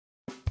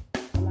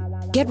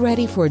Get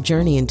ready for a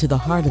journey into the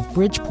heart of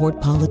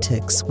Bridgeport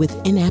politics with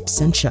In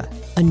Absentia,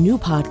 a new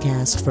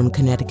podcast from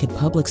Connecticut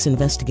Public's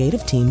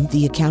investigative team,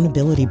 The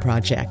Accountability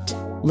Project.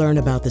 Learn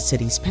about the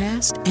city's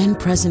past and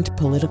present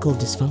political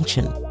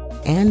dysfunction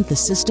and the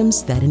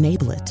systems that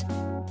enable it.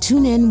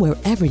 Tune in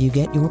wherever you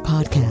get your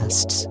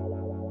podcasts.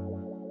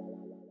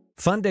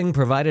 Funding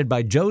provided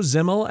by Joe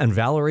Zimmel and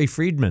Valerie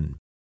Friedman.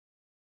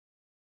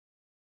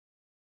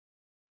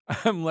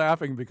 I'm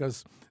laughing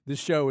because this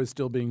show is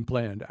still being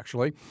planned,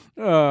 actually,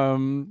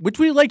 which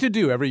we like to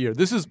do every year.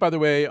 This is, by the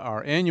way,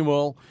 our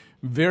annual,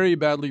 very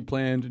badly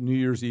planned New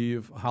Year's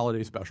Eve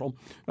holiday special,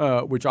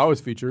 which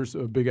always features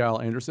Big Al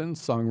Anderson,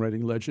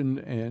 songwriting legend,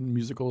 and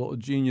musical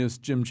genius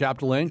Jim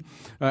Chapdelaine,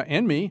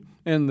 and me.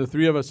 And the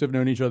three of us have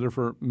known each other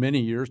for many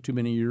years, too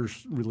many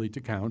years really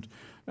to count.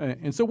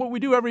 And so what we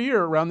do every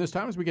year around this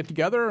time is we get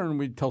together and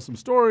we tell some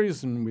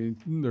stories and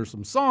there's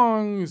some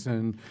songs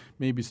and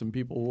maybe some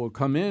people will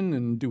come in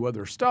and do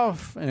other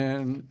stuff.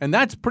 And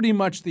that's pretty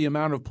much the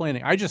amount of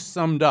planning. I just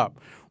summed up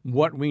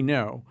what we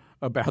know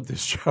about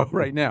this show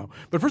right now.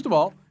 But first of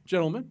all,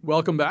 gentlemen,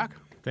 welcome back.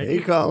 Hey,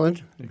 Colin.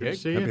 Okay.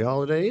 Happy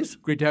holidays.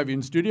 Great to have you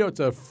in studio. It's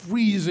a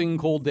freezing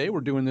cold day.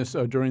 We're doing this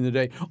during the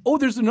day. Oh,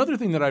 there's another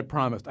thing that I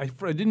promised. I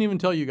didn't even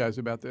tell you guys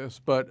about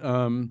this, but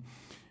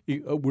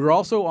we're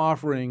also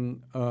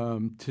offering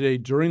today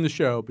during the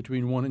show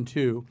between 1 and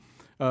 2,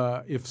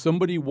 if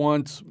somebody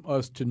wants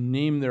us to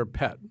name their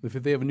pet, if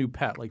they have a new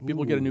pet, like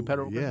people get a new pet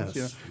over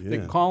Christmas, they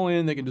can call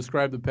in, they can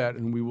describe the pet,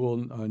 and we will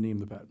name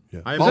the pet.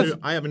 Yeah.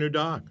 I have a new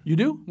dog. You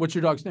do? What's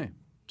your dog's name?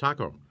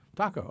 Taco.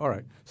 Taco. All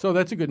right. So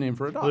that's a good name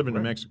for a dog. I live in right?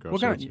 New Mexico. What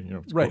so kind it's,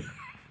 it's right.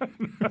 cool.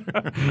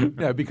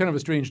 Yeah, it'd be kind of a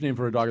strange name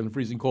for a dog in the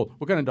freezing cold.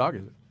 What kind of dog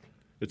is it?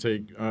 It's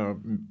a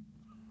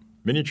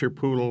miniature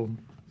poodle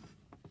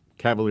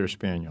Cavalier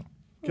Spaniel.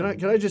 Can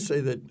I just say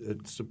that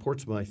it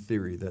supports my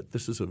theory that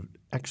this is an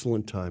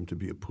excellent time to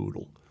be a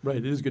poodle. Right,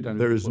 it is a good time.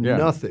 There is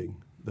nothing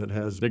that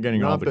has. They're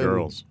getting all the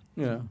girls.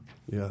 Yeah.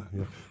 Yeah.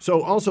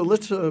 So also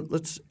let's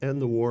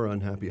end the war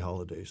on Happy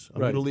Holidays.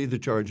 I'm going to lead the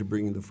charge of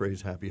bringing the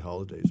phrase Happy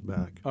Holidays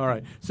back. All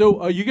right.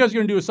 So you guys are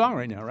going to do a song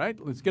right now, right?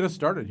 Let's get us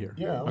started here.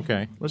 Yeah.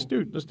 Okay. Let's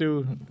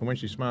do When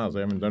She Smiles.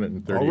 I haven't done it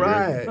in 30 all years.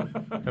 right.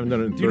 I haven't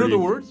done it in 30, do you know the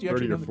words?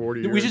 30 or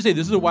 40 years. We should say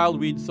this is a Wild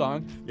Weed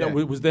song that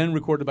was then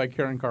recorded by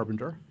Karen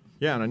Carpenter.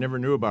 Yeah, and I never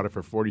knew about it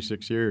for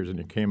 46 years, and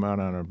it came out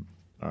on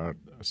a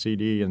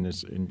CD, and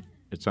it's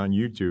on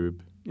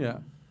YouTube. Yeah.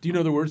 Do you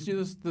know the words to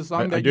this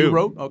song that I do. you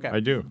wrote? Okay. I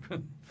do.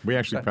 We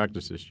actually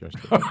practiced this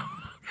yesterday.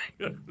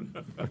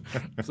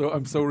 So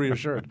I'm so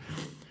reassured.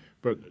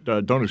 But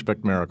don't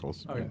expect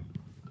miracles. Okay.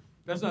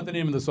 That's not the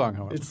name of the song,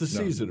 however. It's the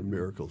season of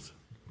miracles.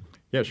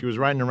 Yeah, she was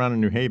riding around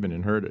in New Haven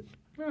and heard it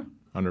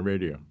on the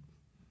radio.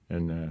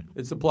 And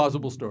it's a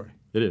plausible story.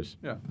 It is.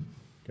 Yeah.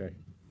 Okay.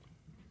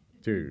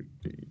 2,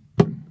 3.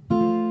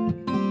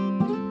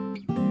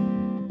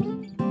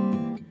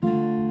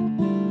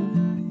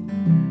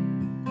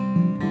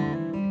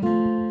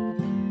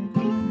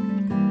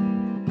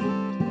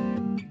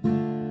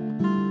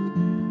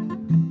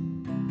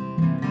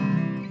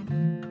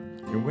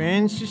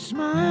 When she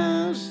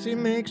smiles, she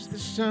makes the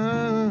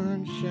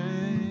sun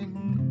shine.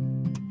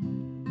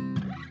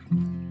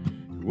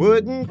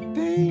 Wouldn't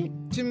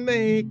think to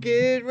make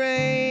it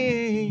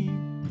rain.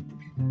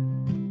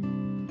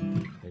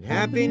 And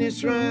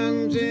happiness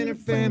runs in her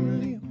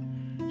family.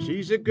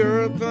 She's a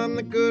girl from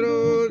the good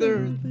old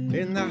earth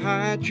in the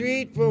high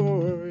treat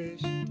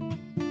forest.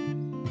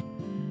 And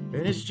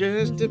it's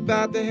just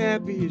about the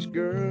happiest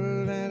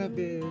girl that I've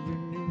ever known.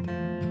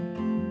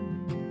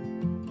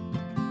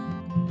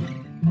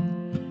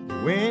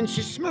 When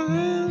she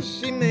smiles,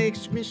 she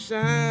makes me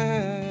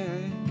sigh.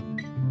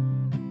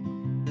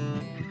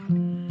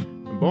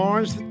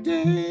 Born's the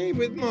day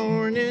with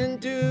morning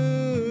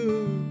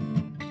dew.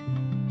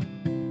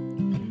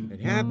 And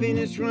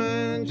happiness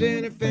runs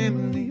in her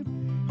family.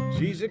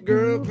 She's a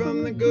girl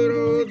from the good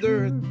old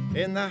earth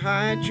in the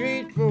high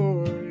treat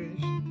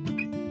forest.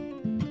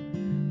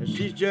 And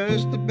she's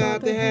just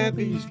about the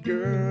happiest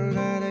girl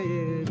that I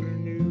ever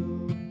knew.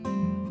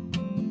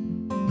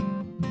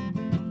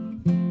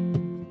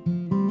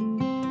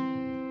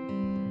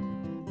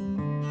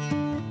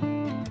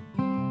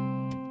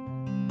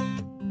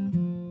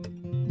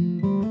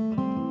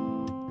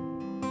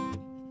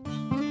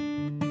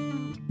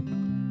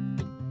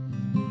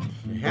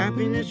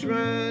 Happiness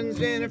runs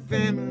in her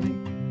family.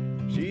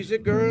 She's a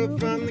girl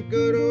from the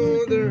good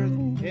old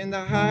earth in the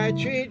high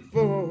treat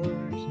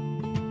forest.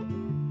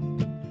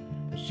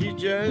 She's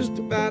just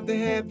about the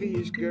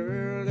happiest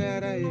girl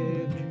that I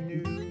ever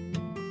knew.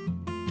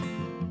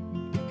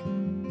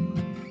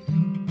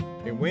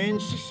 And when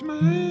she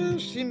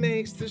smiles, she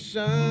makes the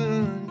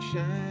sun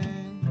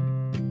shine.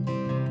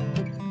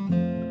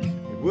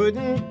 You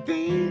wouldn't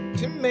think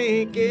to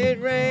make it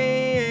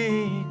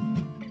rain.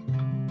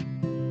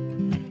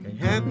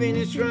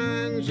 Happiness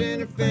runs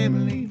in her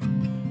family.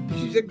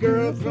 She's a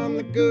girl from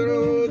the good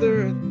old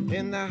earth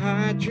in the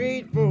high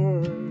treat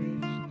forest.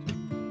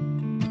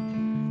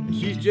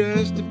 She's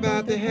just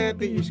about the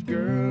happiest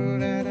girl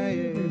that I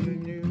ever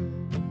knew.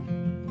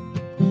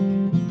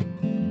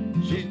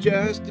 She's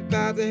just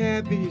about the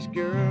happiest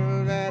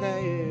girl that I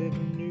ever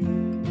knew.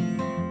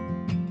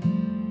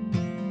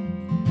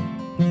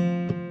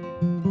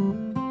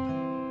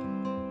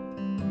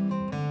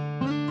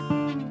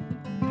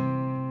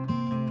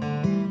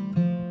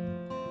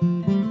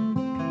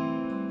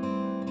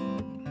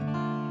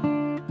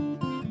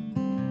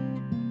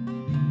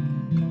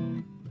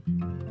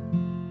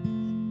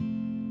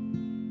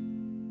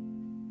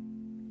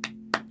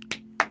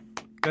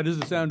 That is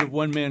the sound of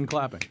one man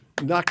clapping.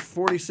 Knocked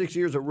 46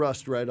 years of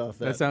rust right off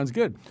that. That sounds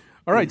good.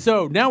 All right,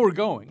 so now we're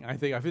going. I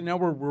think now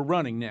we're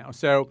running now.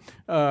 So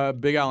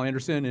Big Al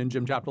Anderson and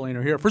Jim Chapdelaine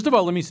are here. First of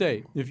all, let me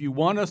say, if you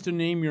want us to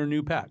name your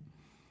new pet,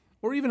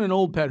 or even an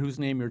old pet whose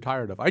name you're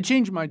tired of, I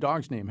changed my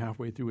dog's name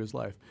halfway through his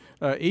life.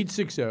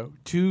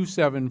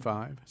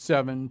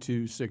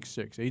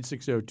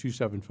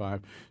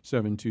 860-275-7266.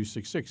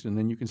 860-275-7266. And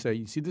then you can say,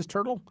 you see this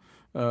turtle?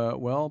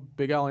 Well,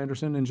 Big Al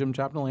Anderson and Jim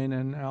Chapdelaine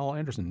and Al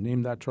Anderson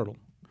named that turtle.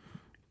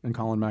 And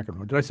Colin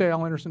McEnroe. Did I say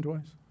Al Anderson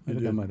twice? I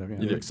think I might have. Yeah.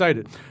 I'm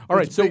excited. All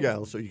right, so Big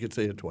Al, so you could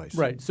say it twice.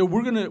 Right. So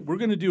we're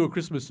gonna do a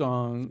Christmas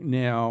song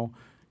now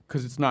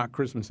because it's not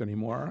Christmas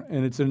anymore,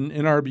 and it's an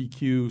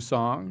NRBQ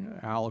song.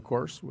 Al, of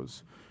course,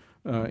 was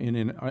in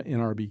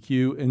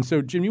NRBQ, and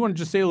so Jim, you want to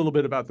just say a little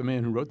bit about the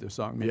man who wrote this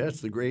song? Maybe? Yeah,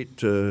 it's the great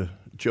Joey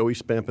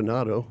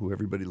Spampinato, who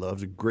everybody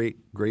loves. A great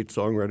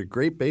songwriter,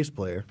 great bass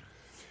player,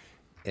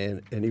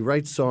 and he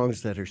writes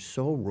songs that are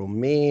so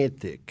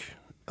romantic.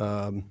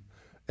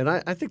 And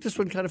I think this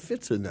one kind of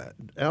fits in that.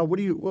 Al,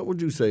 what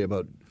would you say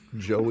about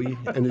Joey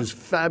and his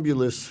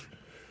fabulous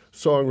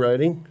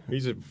songwriting?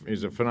 He's a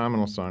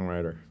phenomenal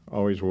songwriter,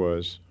 always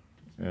was,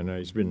 and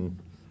he's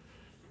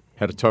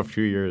had a tough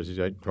few years. He's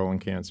had colon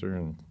cancer,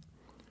 and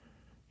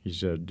he's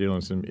dealing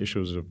with some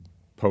issues of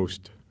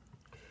post.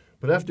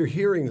 But after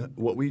hearing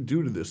what we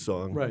do to this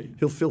song, right,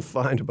 he'll feel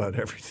fine about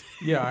everything.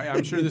 Yeah,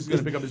 I'm sure this is going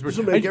to pick up his words.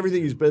 This will make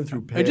everything he's been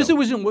through pale. I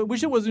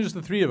wish it wasn't just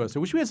the three of us. I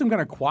wish we had some kind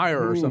of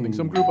choir or something,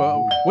 some group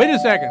of... Wait a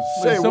second.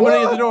 Say somebody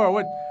what? at the door.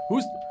 What?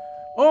 Who's...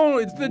 Oh,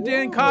 it's the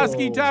Dan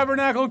Koski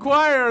Tabernacle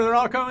Choir. They're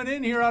all coming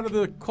in here out of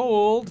the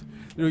cold.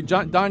 The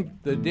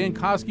Dan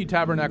Koski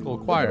Tabernacle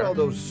Choir. Look at all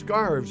those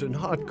scarves and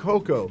hot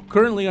cocoa.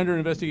 Currently under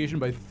investigation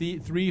by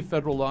three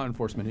federal law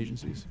enforcement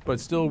agencies, but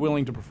still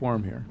willing to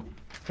perform here.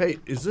 Hey,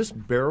 is this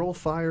barrel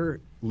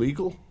fire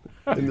legal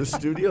in the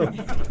studio?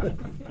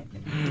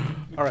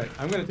 All right,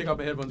 I'm going to take off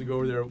my headphones and go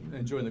over there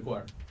and join the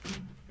choir.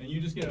 And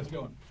you just get us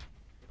going.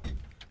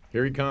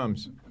 Here he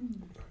comes.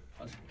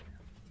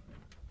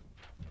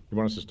 You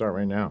want us to start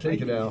right now?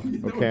 Take it out.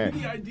 Okay.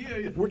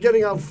 We're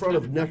getting out front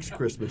of next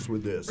Christmas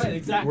with this. Right,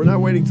 exactly. We're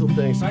not waiting till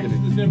Practice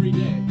Thanksgiving. this every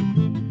day.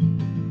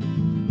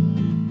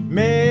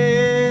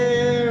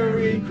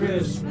 Merry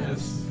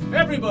Christmas.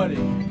 Everybody.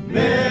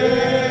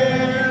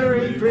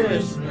 Merry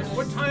Christmas.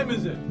 What time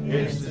is it?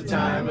 It's the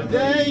time of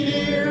the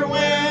year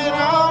when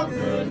all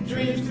good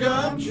dreams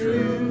come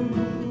true.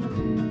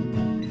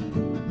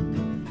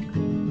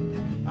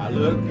 I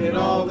look at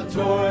all the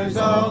toys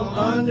all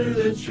under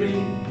the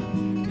tree.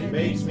 It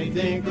makes me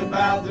think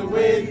about the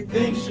way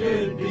things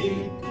should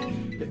be.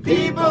 If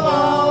people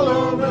all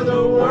over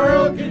the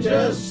world could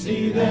just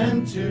see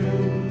them too.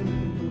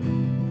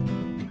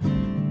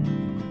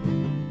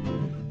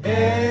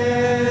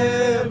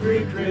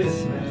 Every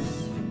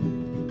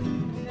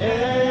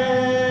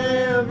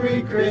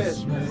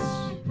Christmas,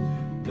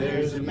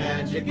 there's a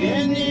magic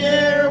in the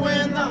air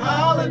when the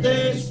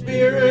holiday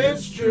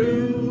spirit's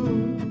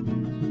true.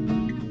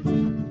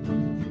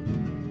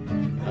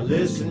 I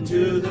listen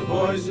to the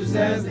voices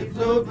as they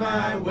float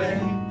my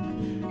way.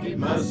 It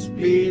must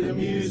be the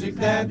music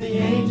that the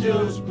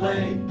angels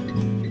play.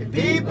 If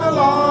people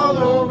all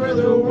over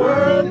the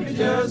world could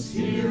just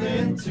hear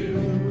it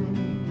too.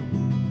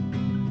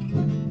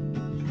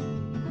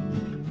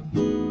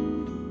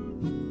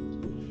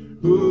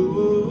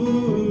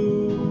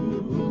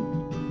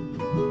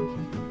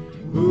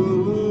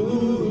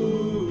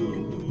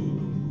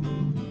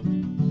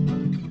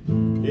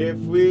 If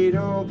we'd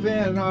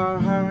open our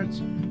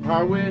hearts,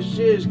 our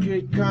wishes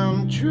could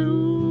come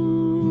true.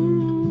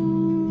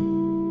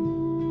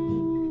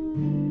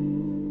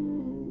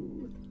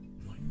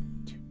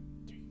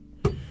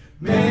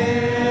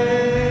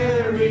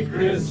 Merry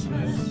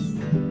Christmas,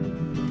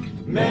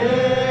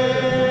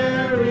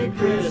 Merry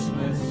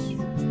Christmas.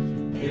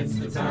 It's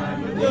the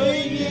time of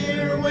the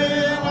year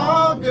when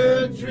all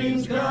good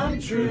dreams come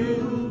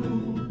true.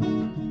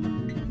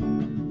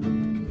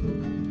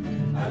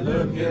 I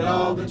look at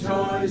all the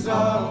toys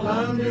all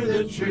under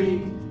the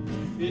tree.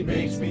 It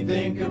makes me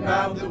think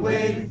about the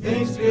way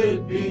things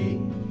could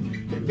be.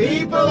 If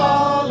people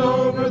all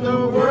over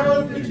the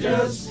world could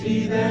just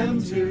see them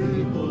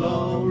too. People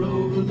all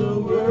over the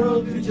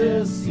world could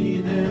just see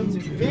them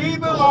too.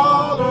 People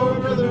all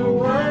over the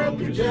world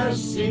could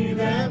just see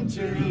them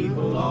too.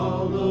 People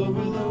all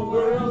over the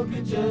world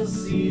could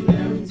just see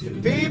them too.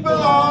 People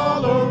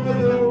all over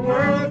the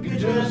world could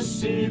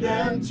just see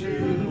them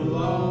too. People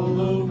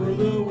all over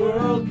the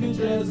world could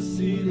just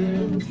see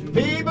them too.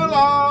 People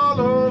all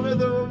over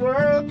the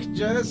world could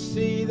just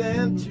see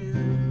them too.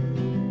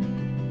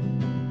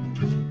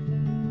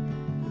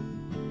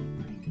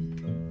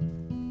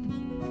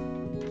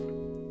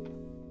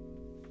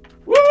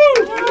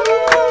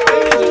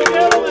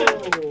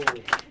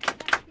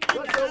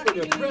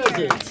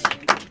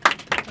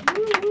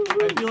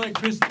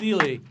 Chris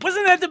Thiele.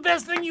 Wasn't that the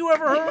best thing you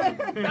ever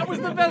heard? That was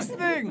the best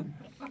thing.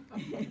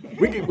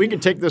 We can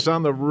take this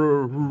on the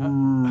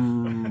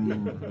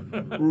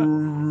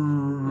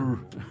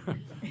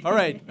All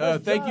right.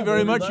 Thank you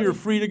very much. You're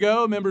free to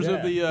go, members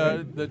of the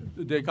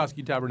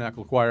Dacosky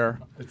Tabernacle Choir.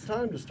 It's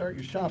time to start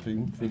your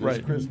shopping for this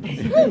Right. Christmas.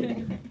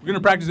 We're going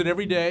to practice it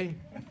every day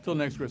till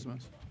next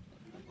Christmas.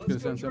 It's going to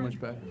sound so much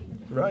better.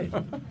 Right.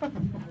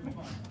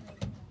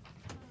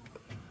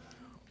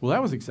 Well,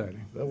 that was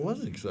exciting. That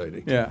was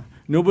exciting. Yeah.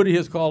 Nobody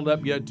has called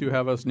up yet to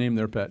have us name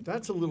their pet.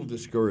 That's a little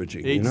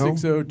discouraging, you know?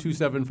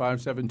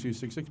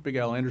 860-275-7266. Big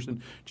Al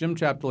Anderson, Jim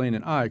Chapdelaine,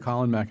 and I,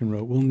 Colin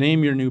McEnroe, will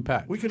name your new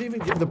pet. We could even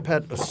give the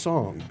pet a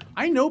song.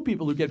 I know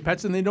people who get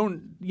pets and they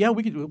don't. Yeah,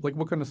 we could. Like,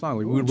 what kind of song?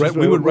 Like, we Just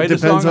would write a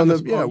depends song on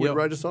this. we'd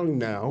write a song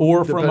now,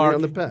 or from depending our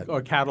on the pet.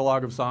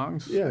 Catalog of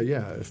songs. Yeah.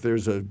 If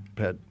there's a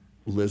pet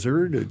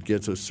lizard, it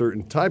gets a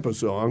certain type of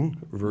song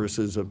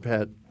versus a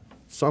pet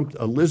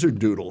a lizard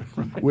doodle,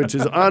 which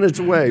is on its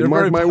way. They're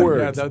Mark very my popular.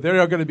 words. Yeah,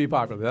 they're going to be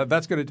popular.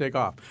 That's going to take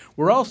off.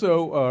 We're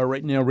also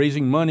right now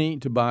raising money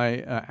to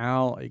buy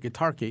Al a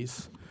guitar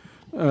case.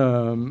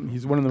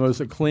 He's one of the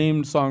most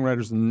acclaimed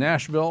songwriters in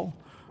Nashville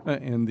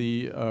and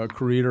the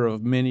creator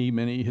of many,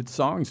 many hit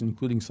songs,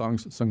 including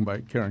songs sung by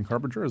Karen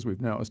Carpenter, as we've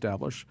now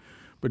established.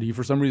 But he,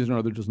 for some reason or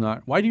other, does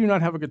not. Why do you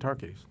not have a guitar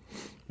case?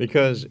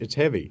 because it's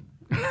heavy.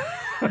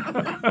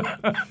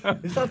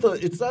 It's not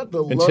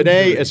the And luxury.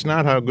 today, it's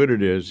not how good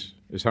it is;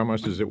 it's how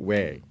much does it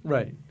weigh.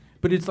 Right.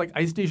 But it's like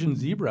Ice Station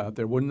Zebra out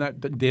there. Wouldn't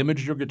that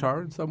damage your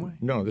guitar in some way?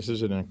 No, this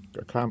is a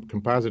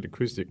composite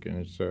acoustic,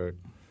 and it's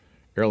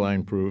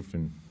airline proof,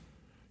 and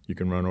you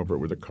can run over it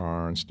with a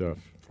car and stuff.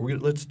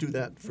 Let's do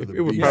that for the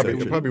It B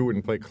section. probably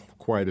wouldn't play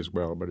quite as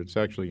well, but it's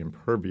actually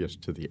impervious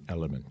to the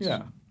elements.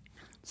 Yeah.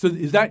 So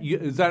is that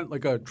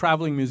like a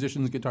traveling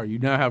musician's guitar? You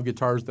now have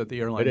guitars that the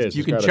airlines. It is.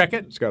 You It's can got check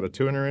It's got a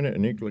tuner in it,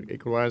 an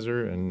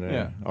equalizer, and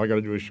all I got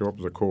to do is show up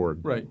with a chord.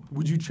 Right.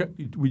 Would you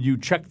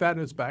check that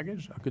as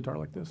baggage? A guitar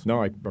like this?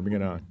 No, I bring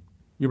it on.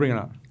 You bring it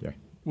on. Yeah.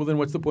 Well, then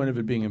what's the point of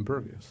it being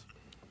impervious?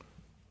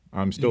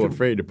 I'm still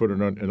afraid to put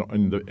it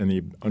in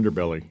the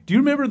underbelly. Do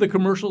you remember the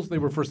commercials? They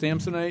were for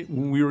Samsonite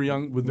when we were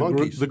young with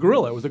Monkeys. the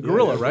gorilla. It was a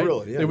gorilla, right?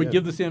 gorilla, yeah, they would yeah.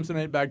 give the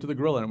Samsonite back to the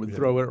gorilla and it would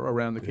throw it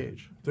around the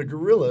cage. The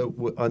gorilla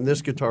on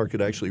this guitar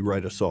could actually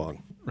write a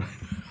song.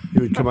 He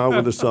would come out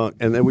with a song,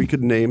 and then we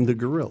could name the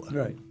gorilla.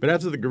 Right. But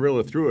after the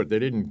gorilla threw it, they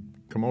didn't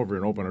come over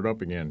and open it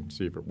up again and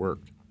see if it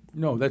worked.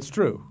 No, that's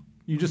true.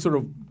 You just sort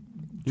of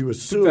You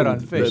assumed that on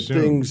that faith.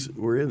 things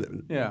were in it.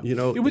 yeah. You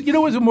know, it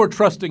was a more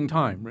trusting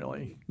time,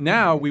 really.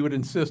 Now we would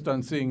insist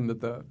on seeing that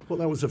the well,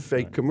 that was a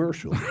fake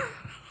commercial.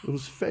 It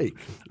was fake.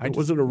 It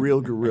wasn't a real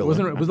gorilla. was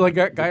it like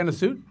a guy in a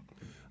suit?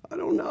 I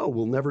don't know.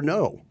 We'll never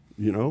know.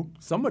 You know,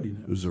 Somebody it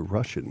knew. was a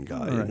Russian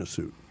guy in a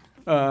suit.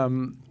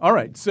 All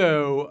right.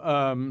 So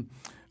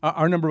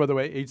our number, by the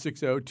way,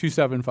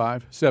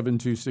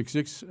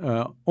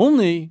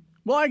 860-275-7266.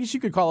 Well, I guess you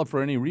could call up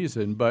for any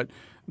reason, but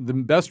the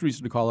best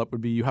reason to call up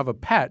would be you have a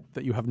pet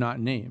that you have not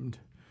named.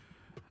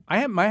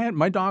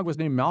 My dog was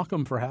named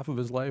Malcolm for half of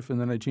his life, and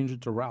then I changed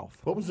it to Ralph.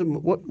 What was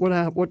what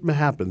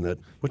happened?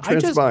 What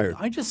transpired?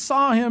 I just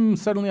saw him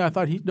suddenly. I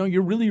thought, no,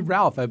 you're really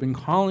Ralph. I've been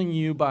calling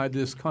you by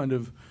this kind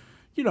of,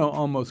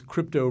 almost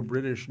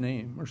crypto-British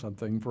name or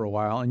something for a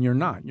while, and you're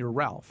not. You're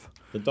Ralph.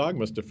 The dog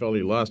must have felt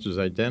he lost his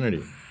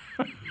identity.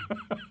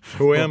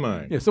 Who am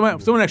I? Yeah,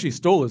 someone actually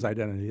stole his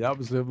identity. That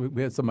was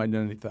we had some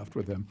identity theft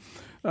with him.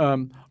 All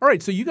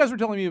right, so you guys were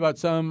telling me about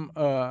some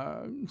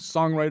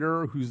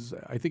songwriter who's,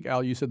 I think,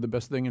 Al, you said the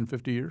best thing in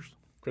 50 years?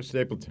 Chris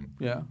Stapleton.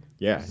 Yeah.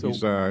 Yeah,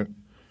 So-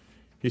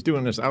 he's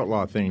doing this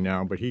outlaw thing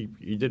now, but he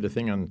did a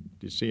thing on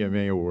the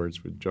CMA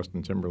Awards with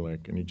Justin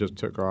Timberlake, and he just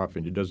took off,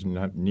 and he does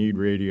not need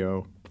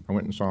radio. I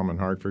went and saw him in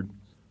Hartford.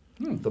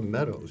 The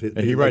Meadows. And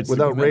he writes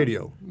without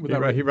radio.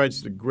 He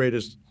writes the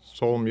greatest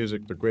soul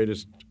music, the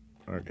greatest.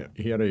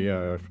 He had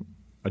a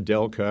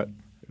Adele cut,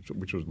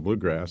 which was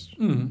bluegrass,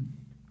 and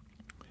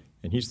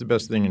he's the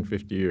best thing in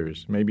 50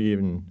 years. Maybe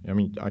even. I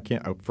mean, I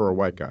can't for a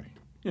white guy.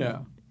 Yeah.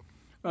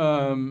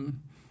 All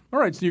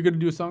right, so you're going to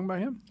do a song by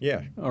him?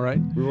 Yeah. All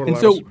right. We wrote a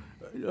And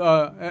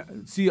lot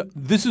so, see,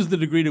 this is the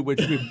degree to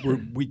which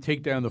we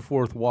take down the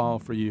fourth wall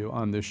for you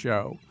on this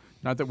show.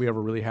 Not that we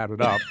ever really had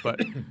it up,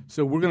 but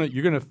so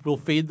we'll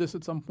fade this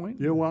at some point.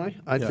 You know why?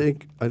 I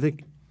think at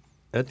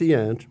the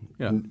end,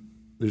 Yeah.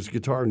 there's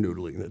guitar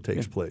noodling that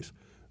takes place.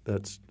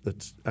 That's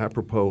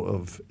apropos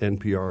of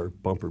NPR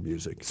bumper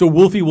music. So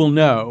Wolfie will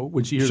know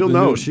when she hears She'll the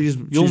know. noodling. She's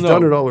You'll know.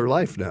 done it all her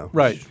life now.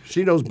 Right.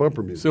 She knows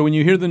bumper music. So when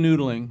you hear the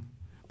noodling,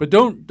 but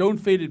don't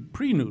fade it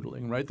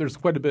pre-noodling, right? There's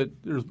quite a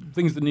bit. There's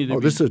things that need to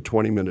be. this is a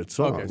 20-minute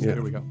song. Okay, so yeah.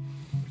 here we go.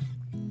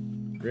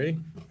 Ready?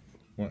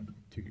 1,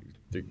 2,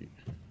 3.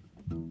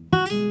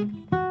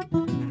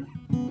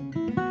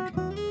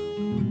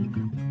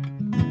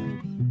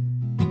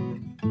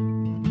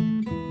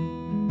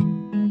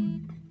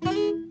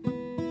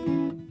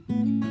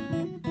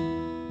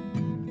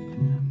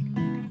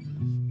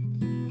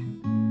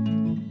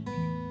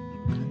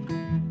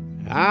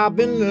 I've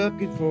been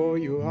looking for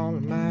you all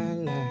of my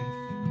life.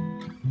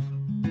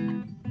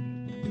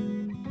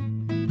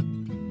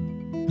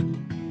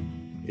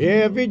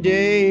 every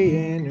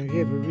day and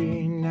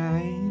every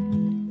night.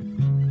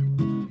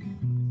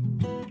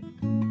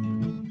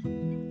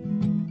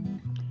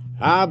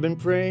 I've been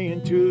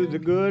praying to the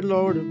good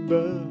Lord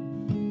above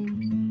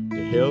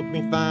to help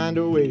me find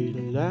a way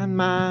to light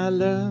my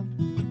love.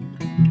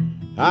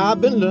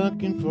 I've been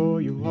looking for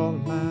you all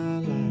of my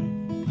life.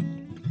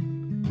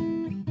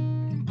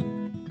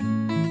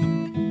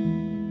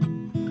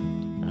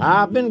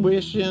 I've been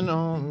wishing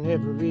on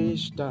every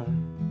star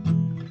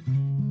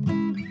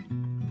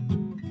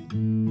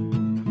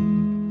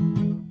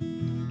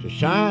to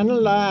shine a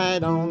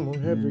light on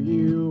wherever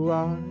you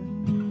are.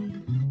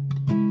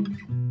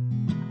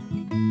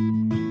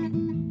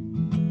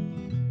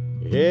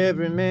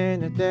 Every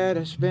minute that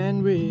I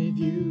spend with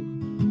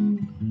you,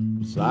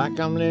 it's like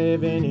I'm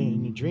living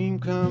in a dream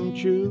come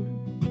true.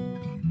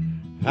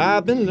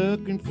 I've been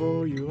looking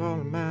for you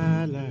all of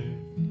my life.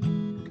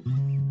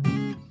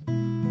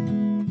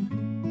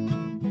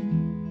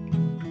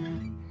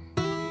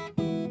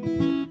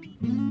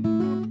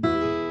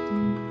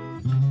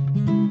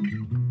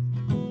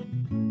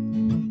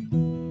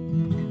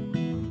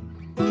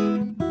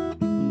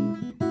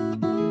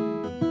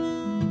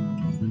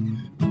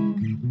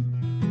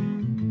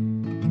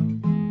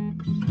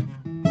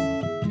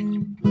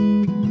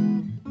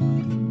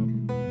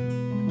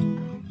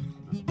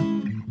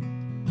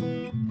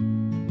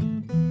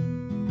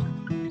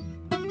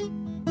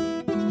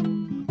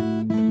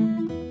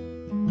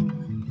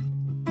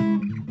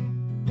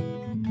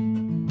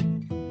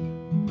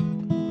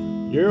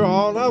 You're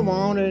all I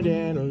wanted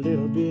and a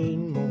little bit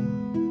more.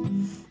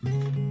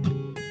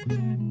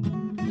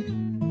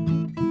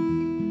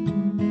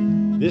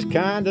 This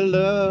kind of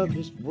love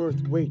is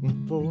worth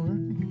waiting for.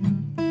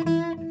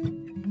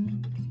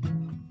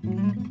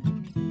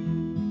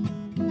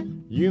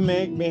 You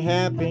make me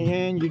happy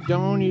and you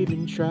don't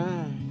even try.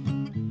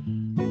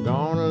 I'm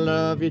gonna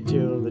love you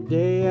till the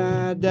day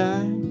I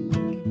die.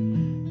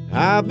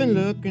 I've been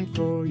looking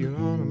for you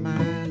all of my life.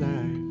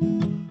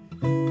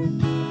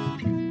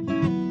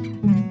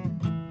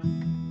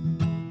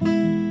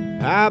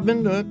 I've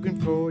been looking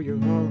for you all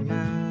my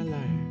life.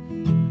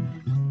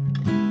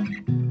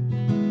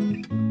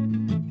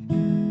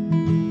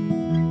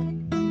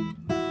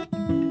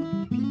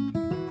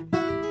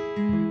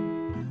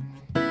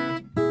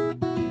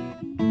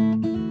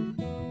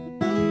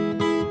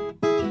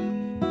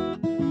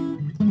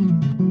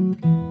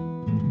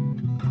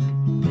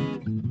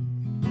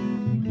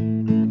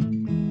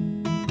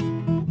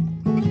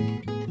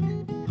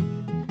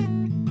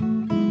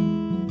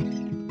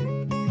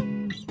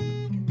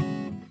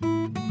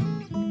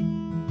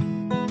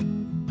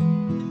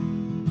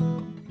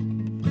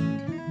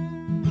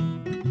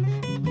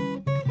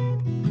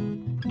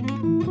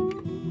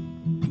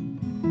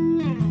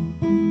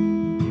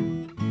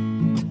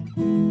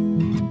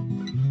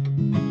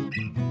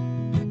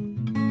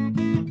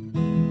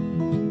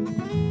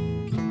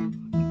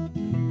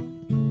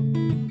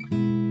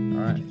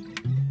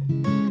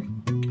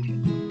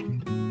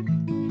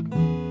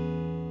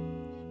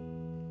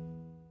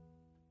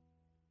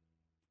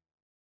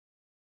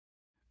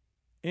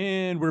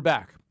 And we're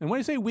back. And when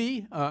I say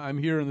we, I'm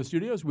here in the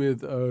studios with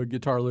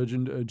guitar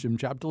legend Jim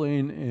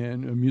Chapdelaine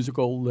and a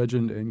musical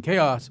legend and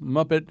chaos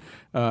Muppet,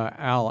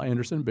 Al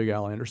Anderson, Big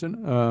Al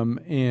Anderson.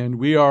 And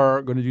we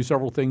are going to do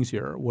several things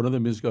here. One of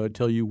them is going to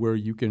tell you where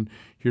you can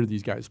hear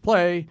these guys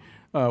play.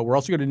 We're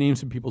also going to name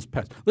some people's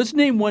pets. Let's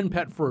name one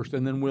pet first,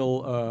 and then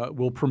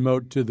we'll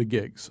promote to the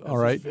gigs. All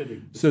right.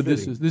 So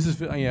this is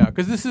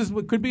because this is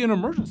what could be an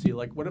emergency.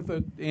 Like, what if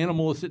the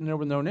animal is sitting there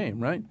with no name,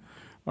 right?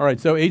 All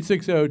right, so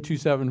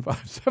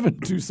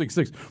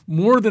 860-275-7266.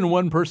 More than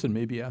one person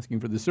may be asking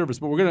for this service,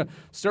 but we're going to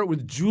start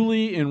with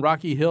Julie in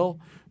Rocky Hill.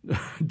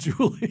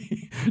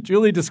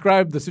 Julie,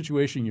 describe the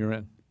situation you're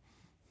in.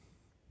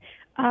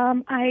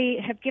 I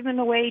have given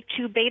away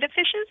 2 beta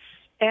fishes,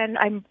 and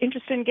I'm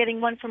interested in getting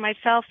one for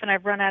myself, and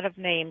I've run out of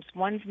names.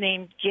 One's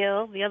named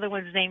Gil, the other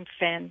one's named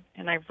Finn,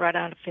 and I've run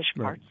out of fish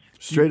parts.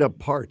 Straight up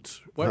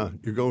parts. What?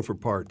 You're going for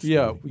parts.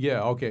 Yeah,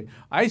 okay.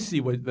 I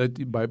see what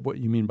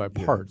you mean by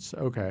parts.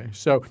 Yeah. Okay,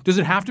 so does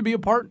it have to be a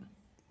part?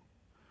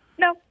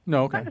 No,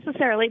 okay. Not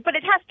necessarily, but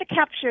it has to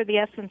capture the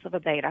essence of a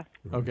beta.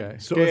 Okay.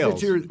 So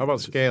scales. How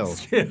about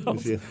scales?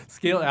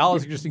 Scale. Al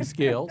is interesting.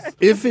 Scales.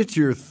 If it's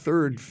your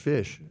third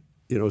fish,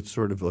 it's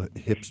sort of a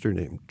hipster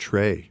name,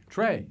 Trey.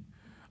 Trey.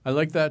 I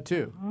like that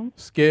too. Mm-hmm.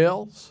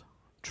 Scales,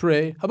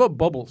 Trey. How about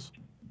Bubbles?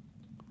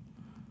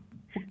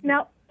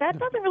 Now, that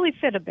doesn't really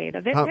fit a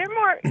beta. They're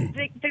more.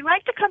 They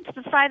like to come to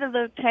the side of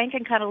the tank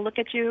and kind of look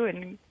at you,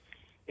 and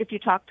if you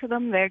talk to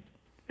them, they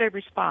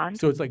respond.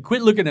 So it's like,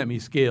 quit looking at me,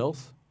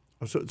 Scales.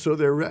 So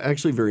they're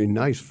actually very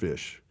nice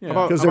fish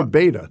because they're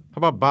beta. How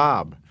about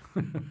Bob?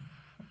 Well,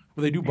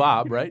 they do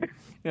Bob, right?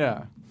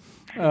 Yeah.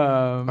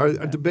 Are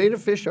the beta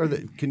fish?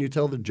 Can you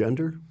tell the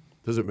gender?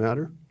 Does it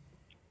matter?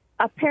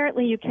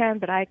 Apparently, you can,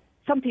 but I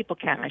Some people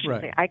can, I should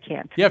say. I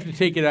can't. You have to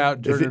take it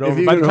out, turn it if over.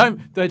 you By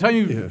don't- the time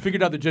you've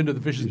figured out the gender, the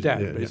fish is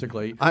dead,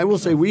 basically. I will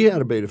say we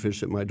had a betta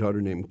fish that my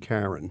daughter named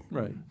Karen.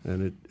 Right.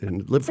 And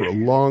it lived for a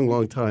long,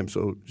 long time.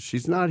 So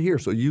she's not here.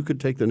 So you could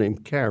take the name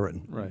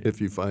Karen if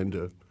you find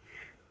a.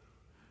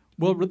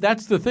 Well,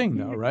 that's the thing,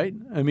 though, right?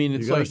 I mean,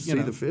 it's You gotta like see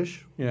the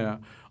fish. Yeah.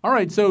 All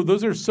right. So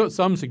those are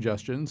some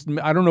suggestions.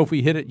 I don't know if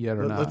we hit it yet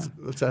or not.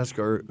 Let's ask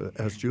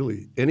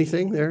Julie.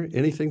 Anything there?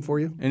 Anything for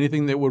you?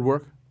 Anything that would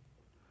work?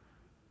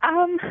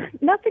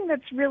 Nothing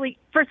that's really.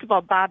 First of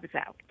all, Bob is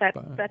out.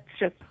 That's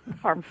just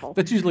harmful.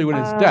 That's usually when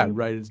it's dead,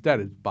 right? It's dead.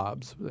 It's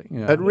Bob's.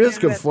 Yeah. At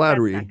risk of that's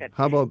flattery, not good.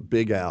 how about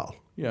Big Al?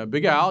 Yeah,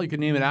 Big Al. You can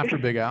name it after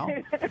Big Al.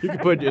 You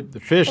could put the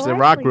fish, the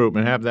rock group,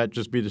 and have that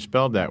just be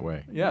spelled that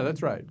way. Yeah,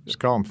 that's right. Just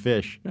call them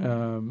fish.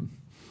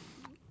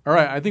 All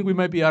right, I think we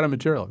might be out of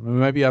material. We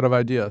might be out of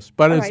ideas.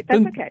 But That's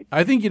okay.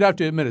 I think you'd have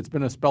to admit it's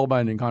been a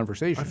spellbinding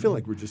conversation. I feel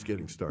like we're just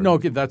getting started. No,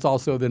 okay, that's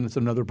also then it's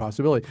another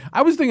possibility.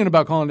 I was thinking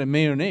about calling it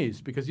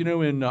mayonnaise because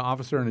in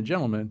Officer and a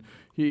Gentleman,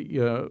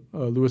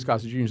 Louis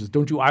Gossett Jr. says,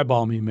 "Don't you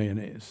eyeball me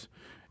mayonnaise."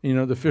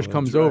 The fish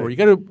comes over. You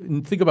got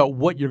to think about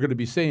what you're going to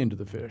be saying to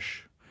the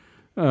fish.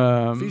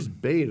 If he's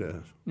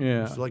beta,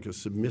 Yeah. it's like a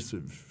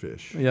submissive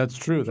fish. Yeah, that's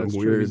true. That's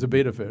true. weird- He's a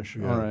beta fish.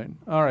 Yeah.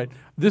 All right.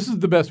 This is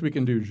the best we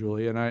can do,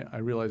 Julie, and I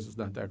realize it's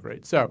not that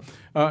great. So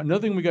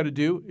another thing we got to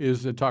do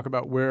is talk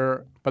about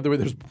where, by the way,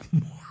 there's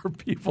more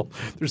people.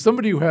 There's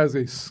somebody who has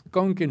a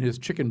skunk in his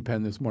chicken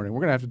pen this morning.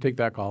 We're going to have to take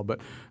that call, but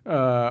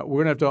we're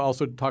going to have to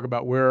also talk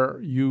about where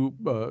you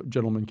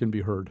gentlemen can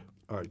be heard.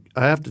 All right.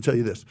 I have to tell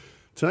you this.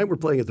 Tonight we're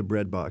playing at the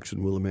Bread Box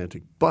in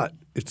Willimantic, but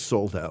it's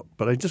sold out.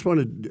 But I just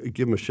want to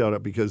give them a shout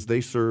out because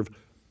they serve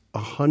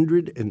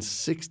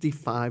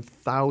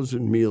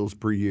 165,000 meals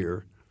per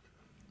year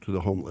to the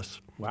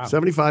homeless. Wow.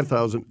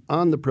 75,000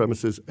 on the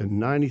premises and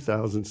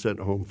 90,000 sent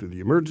home through the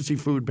emergency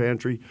food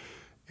pantry.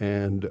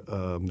 And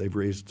they've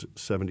raised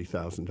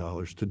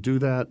 $70,000 to do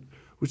that,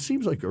 which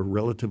seems like a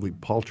relatively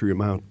paltry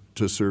amount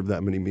to serve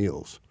that many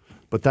meals.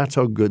 But that's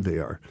how good they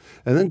are.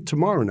 And then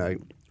tomorrow night,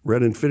 we're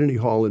at Infinity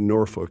Hall in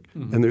Norfolk,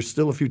 and there's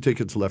still a few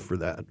tickets left for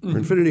that. Or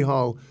Infinity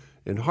Hall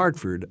in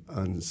Hartford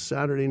on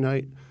Saturday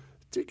night.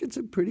 Tickets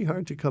are pretty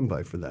hard to come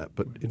by for that.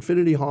 But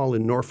Infinity Hall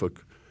in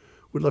Norfolk,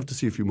 we'd love to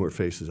see a few more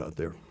faces out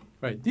there.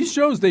 Right. These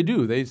shows,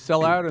 they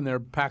sell out and they're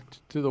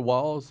packed to the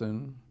walls.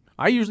 And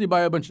I usually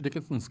buy a bunch of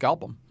tickets and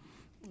scalp them.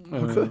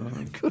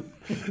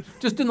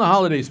 Just in the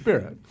holiday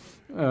spirit.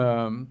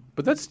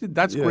 But that's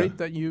great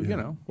that you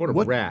know. What a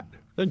rat.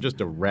 That's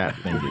just a rat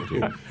thing to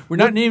do. We're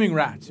not naming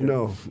rats here.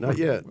 No, not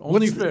yet.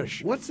 Only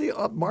fish. What's the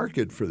up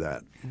market for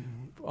that?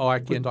 Oh, I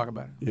can't talk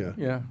about it. Yeah.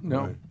 Yeah, no.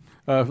 Right.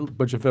 A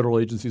bunch of federal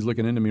agencies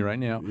looking into me right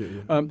now.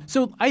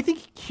 So I think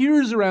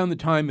here's around the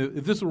time,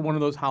 if this were one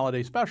of those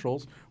holiday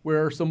specials,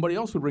 where somebody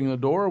else would ring the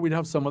door, or we'd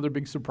have some other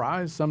big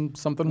surprise, something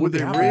Would would they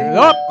happen. ring?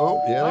 Oh!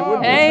 Oh, yeah, they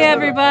would. Hey,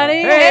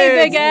 everybody. Hey,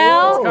 Hey, Big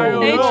Al. Wolf.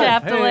 Hey, Wolf.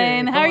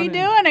 Chapdelaine. Hey, How are come you on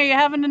in. doing? Are you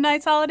having a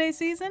nice holiday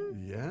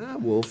season? Yeah,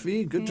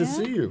 Wolfie, good to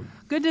see you.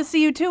 Good to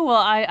see you, too. Well,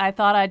 I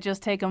thought I'd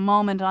just take a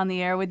moment on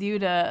the air with you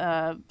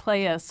to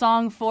play a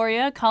song for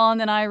you.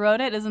 Colin and I wrote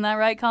it. Isn't that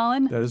right,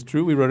 Colin? That is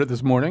true. We wrote it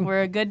this morning.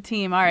 We're a good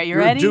team. All right, you You're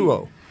ready? a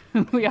duo.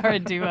 We are a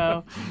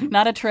duo,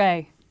 not a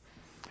tray.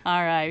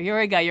 All right, here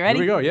we go. You ready?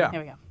 Here we go, yeah.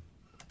 Here we go.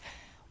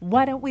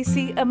 Why don't we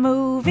see a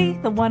movie,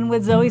 the one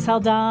with Zoe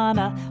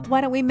Saldana?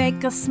 Why don't we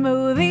make a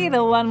smoothie,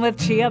 the one with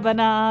Chia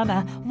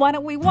Banana? Why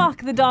don't we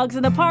walk the dogs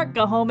in the park,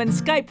 go home and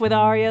Skype with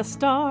Arya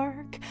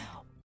Stark?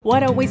 Why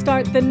don't we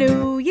start the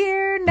new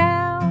year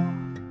now?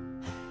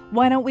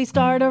 Why don't we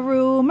start a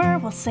rumor?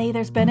 We'll say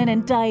there's been an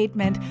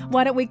indictment.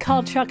 Why don't we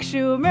call Chuck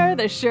Schumer?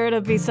 There's sure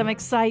to be some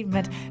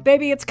excitement.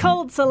 Baby, it's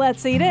cold, so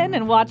let's eat in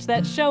and watch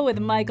that show with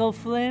Michael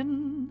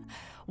Flynn.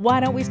 Why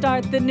don't we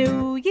start the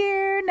new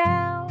year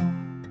now?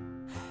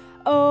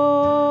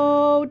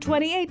 Oh,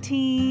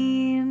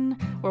 2018.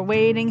 We're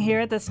waiting here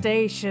at the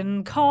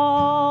station.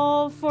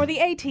 Call for the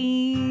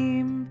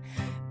A-team.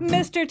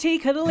 Mr. T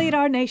could lead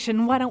our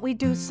nation. Why don't we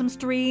do some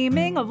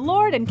streaming of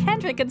Lord and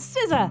Kendrick and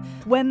SZA?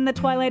 When the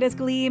twilight is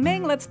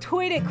gleaming, let's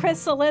tweet it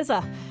Chris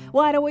Eliza.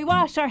 Why don't we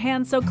wash our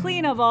hands so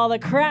clean of all the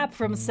crap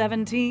from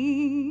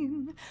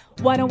 17?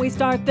 Why don't we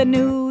start the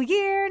new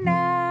year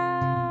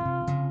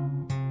now?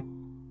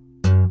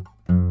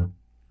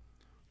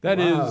 That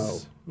Wow.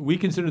 is, we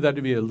consider that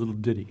to be a little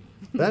ditty.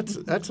 That's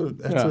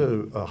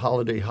a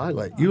holiday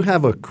highlight. You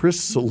have a Chris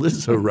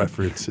Cillizza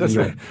reference. That's in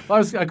right. Well, I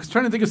was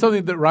trying to think of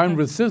something that rhymed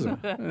with SZA,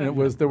 and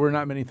there were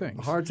not many things.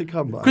 there. Hard to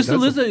come by. Chris That's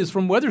Eliza is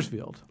from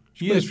Weathersfield.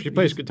 She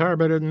plays guitar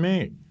better than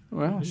me.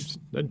 Well,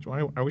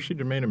 I wish she'd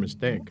have made a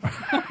mistake.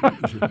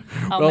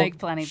 I'll make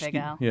plenty, Big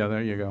Al. yeah,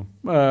 there you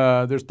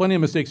go. There's plenty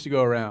of mistakes to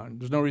go around.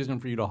 There's no reason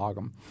for you to hog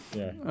them.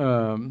 Yeah.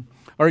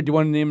 All right, do you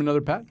want to name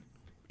another pet?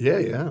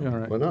 Yeah. All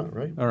right. Why not,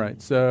 right? All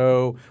right.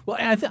 So, well,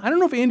 I don't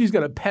know if Andy's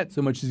got a pet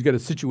so much as he's got a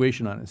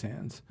situation on his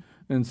hands.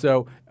 And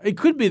so it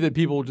could be that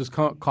people will just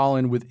call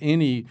in with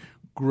any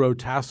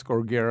grotesque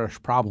or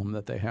garish problem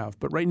that they have.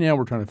 But right now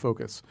we're trying to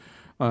focus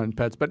on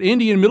pets. But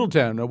Andy in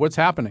Middletown, what's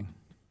happening?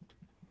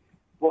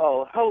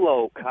 Well,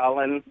 hello,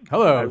 Colin.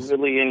 Hello. I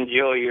really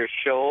enjoy your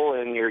show,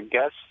 and your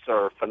guests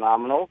are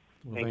phenomenal.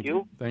 Well, thank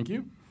you. Thank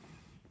you.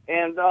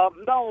 And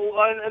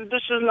and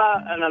this is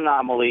not an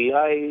anomaly.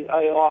 I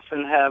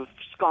often have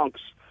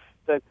skunks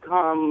that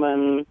come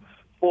and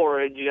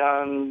forage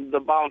on the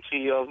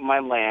bounty of my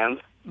land.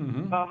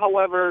 Mm-hmm.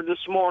 However,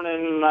 this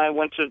morning I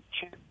went to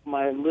check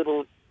my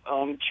little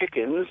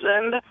chickens,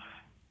 and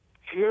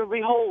here,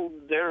 behold,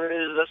 there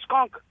is a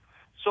skunk.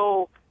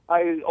 So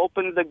I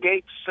opened the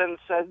gates and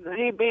said,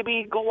 "Hey,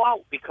 baby, go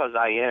out," because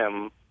I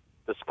am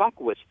the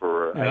skunk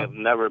whisperer. Yeah. I have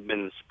never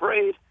been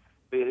sprayed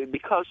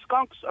because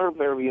skunks are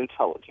very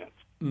intelligent.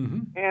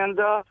 Mm-hmm. And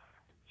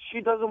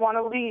she doesn't want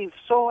to leave.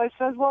 So I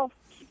said, well,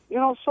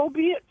 so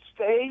be it.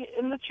 Stay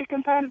in the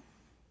chicken pen.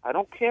 I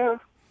don't care.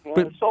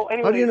 But so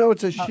anyway, How do you know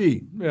it's a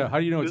she? Yeah, how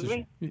do you know it's a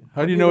Excuse she?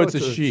 How do you know it's a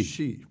she?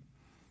 She.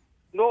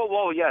 No,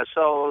 well, yeah.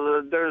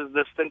 So there's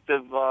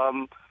distinctive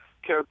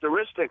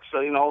characteristics,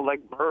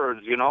 like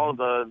birds.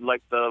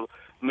 The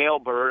male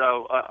bird,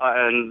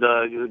 and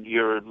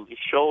your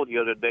show the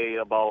other day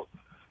about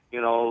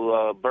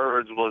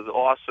birds was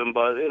awesome.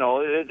 But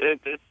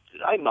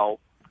I know.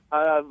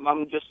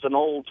 I'm just an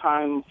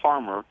old-time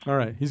farmer. All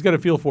right, he's got a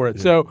feel for it.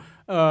 So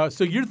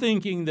you're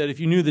thinking that if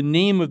you knew the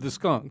name of the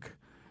skunk,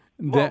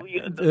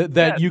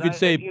 that you could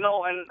say, and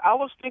I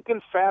was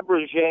thinking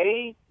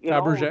Fabergé.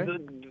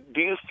 Fabergé?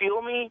 Do you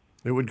feel me?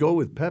 It would go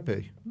with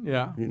Pepe.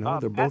 Yeah.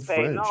 They're both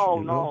Pepe, French.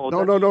 No.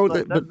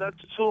 That's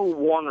too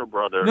Warner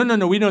Brothers.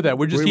 No, we know that.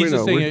 We're just we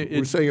know. saying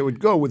We're saying it would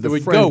go with the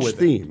would French go with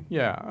theme. It.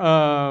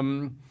 Yeah.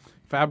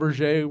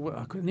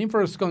 Fabergé, name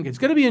for a skunk. It's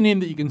got to be a name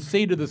that you can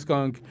say to the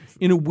skunk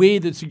in a way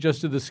that suggests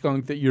to the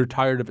skunk that you're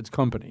tired of its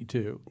company,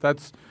 too.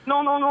 That's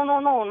No,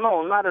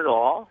 not at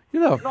all.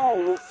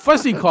 No.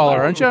 Fussy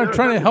caller. Aren't you? I'm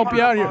trying to help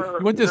you out here.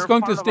 You want the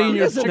skunk to stay in He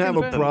your doesn't chicken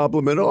have pen? a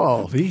problem at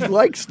all. He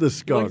likes the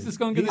skunk. Likes the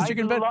skunk in his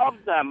chicken I pen? love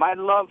them. I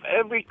love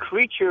every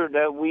creature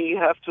that we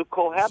have to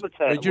cohabitate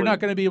But you're with.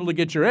 not going to be able to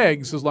get your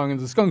eggs as long as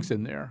the skunk's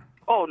in there.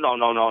 Oh, no.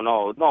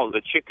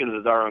 The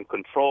chickens are in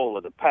control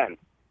of the pen.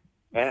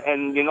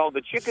 And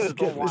the chickens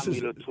don't want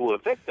me to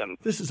evict them.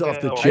 This is off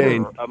the Or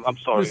chain. her. I'm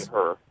sorry,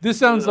 her. This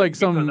sounds like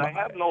some. Because I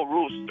have no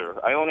rooster.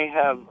 I only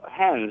have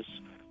hens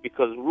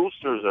because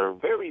roosters are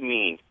very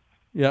mean.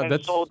 Yeah, and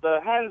that's. so the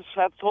hens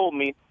have told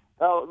me,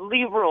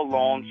 leave her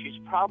alone. She's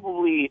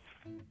probably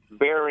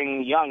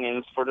bearing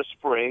youngins for the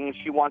spring.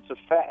 She wants to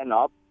fatten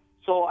up.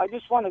 So I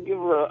just want to give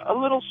her a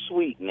little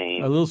sweet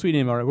name. A little sweet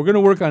name. All right, we're going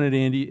to work on it,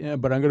 Andy.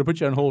 But I'm going to put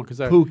you on hold because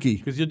Pookie.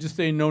 Because you'll just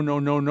say no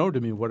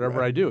to me,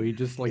 whatever I do. He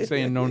just like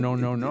saying no.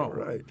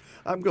 Right.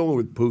 I'm going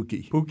with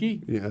Pookie.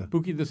 Pookie? Yeah.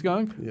 Pookie the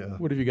skunk? Yeah.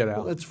 What have you got, Al?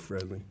 Well, that's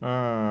friendly.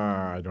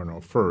 I don't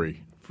know.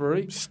 Furry.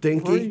 Furry?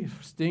 Stinky?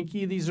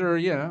 Stinky. These are,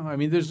 I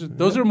mean,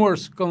 those are more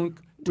skunk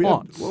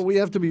taunts. We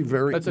have to be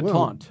very. That's a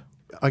taunt.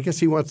 I guess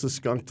he wants the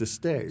skunk to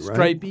stay, right?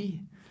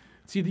 Stripey.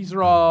 See, these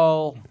are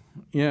all,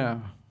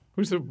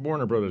 Who's the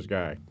Warner Brothers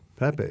guy?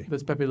 Pepe.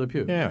 That's Pepe Le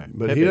Pew. Yeah,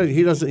 But Pepe.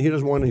 he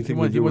doesn't want anything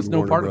to do wants with no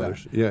Warner part of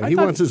Brothers. that. Yeah, I he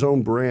thought- wants his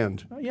own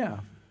brand. Yeah.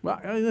 Well,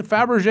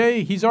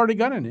 Fabergé, he's already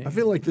got a name. I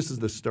feel like this is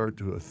the start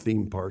to a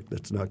theme park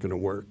that's not going to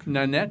work.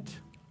 Nanette.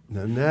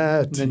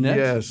 Nanette. Nanette.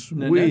 Yes.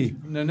 Nanette. We.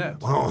 Nanette.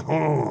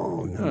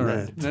 Oh, Nanette. All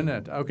right.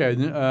 Nanette. Okay.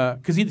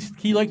 Because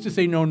he likes to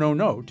say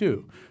no,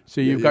 too. So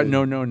you've got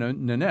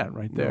Nanette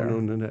right there. No,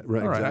 Nanette.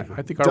 Right, All right. exactly.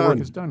 I think our work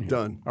is done here.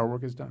 Done. Our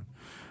work is done.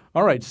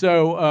 All right.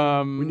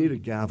 So We need a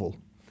gavel,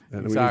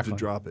 and we Exactly. need to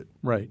drop it.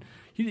 right.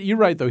 You're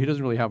right, though. He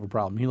doesn't really have a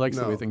problem. He likes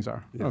the No. way things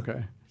are. Yeah.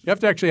 Okay. You have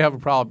to actually have a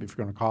problem if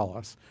you're going to call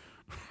us.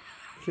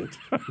 We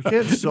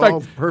can't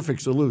solve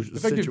perfect In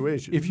fact,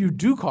 situations. if you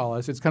do call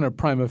us, it's kind of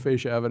prima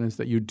facie evidence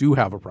that you do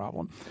have a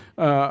problem.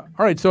 All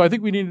right, so I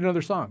think we need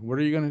another song. What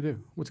are you going to do?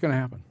 What's going to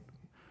happen?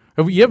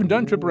 You haven't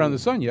done "Trip Around the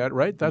Sun" yet,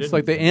 right? That's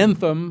like the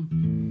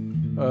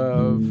anthem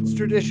of it's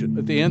tradition.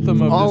 the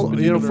anthem of All this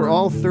particular, for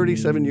all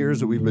 37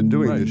 years that we've been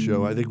doing Right. this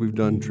show, I think we've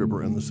done Trip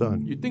Around the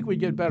Sun. You'd think we'd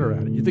get better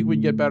at it. You'd think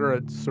we'd get better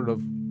at sort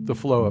of the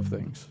flow of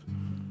things.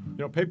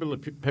 Pepe Le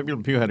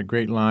Pew had a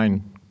great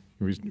line.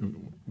 He was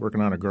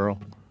working on a girl.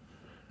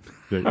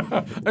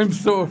 I'm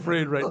so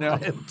afraid right now.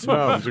 No, it's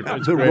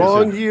The great.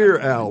 wrong year,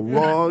 Al.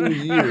 Wrong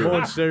year.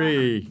 Mon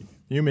chéri,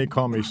 you may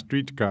call me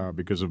streetcar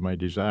because of my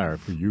desire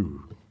for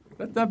you.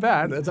 That's not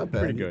bad. That's not bad.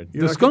 Pretty good.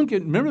 You're The not skunk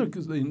in, remember,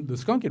 because the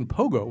skunk in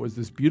Pogo was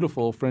this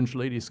beautiful French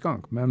lady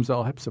skunk.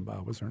 Mamselle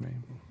Hepzibah was her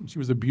name. She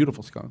was a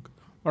beautiful skunk.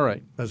 All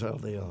right. That's how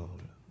they are.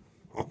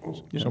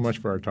 So much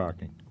for our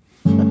talking.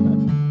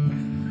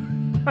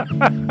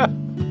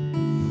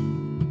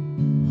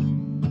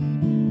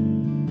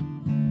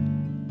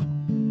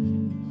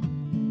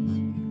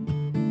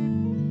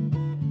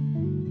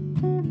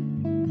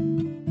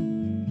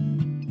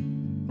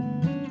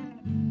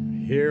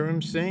 Hear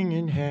 'em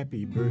singing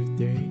happy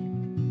birthday.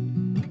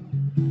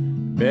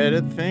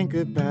 Better think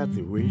about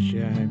the wish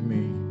I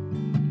made.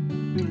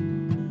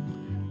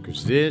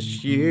 'Cause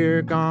this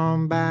year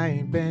gone by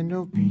ain't been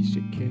no piece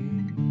of cake.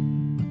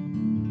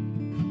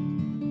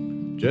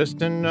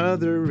 Just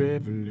another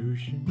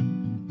revolution.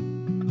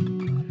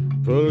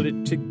 Pull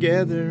it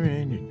together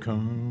and it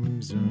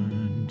comes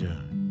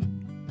undone.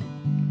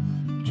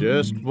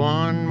 Just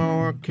one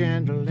more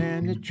candle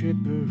and a trip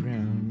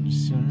around the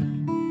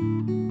sun.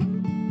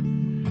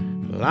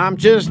 Well, I'm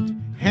just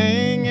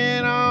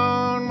hanging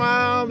on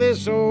while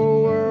this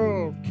old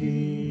world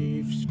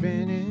keeps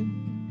spinning.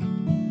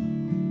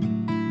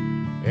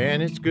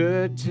 And it's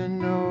good to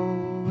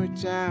know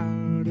it's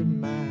out of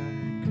my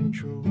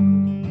control.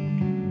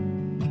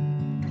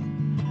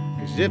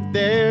 'Cause if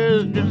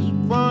there's just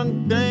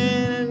one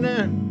thing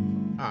that...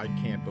 I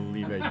can't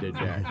believe I did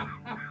that.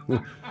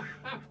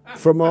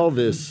 From all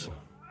this,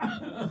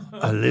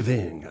 a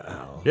living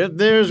Al. If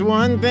there's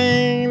one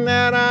thing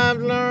that I've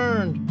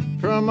learned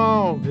from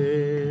all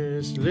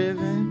this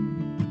living,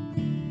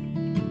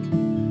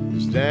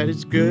 is that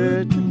it's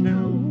good to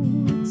know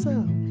It's out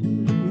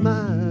of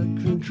my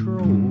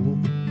control.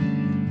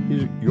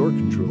 Your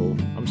control.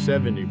 I'm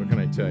 70, what can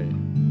I tell you?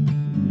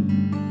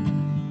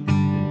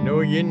 You know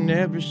you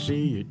never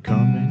see it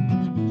coming,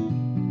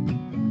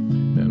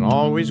 and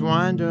always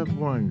wind up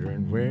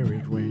wondering where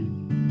it went.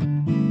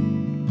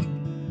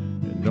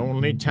 And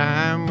only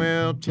time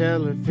will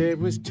tell if it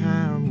was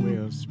time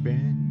well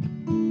spent.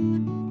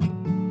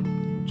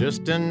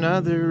 Just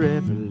another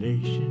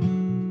revelation,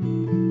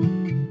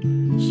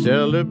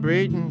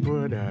 celebrating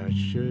what I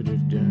should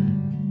have done.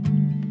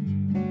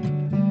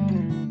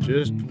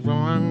 Just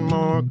one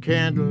more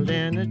candle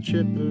and a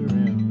trip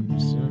around the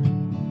sun.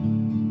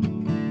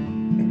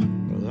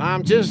 Well,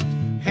 I'm just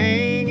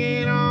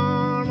hanging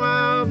on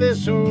while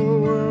this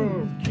old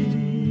world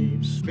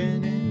keeps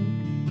spinning.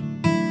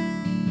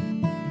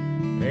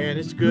 And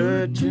it's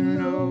good to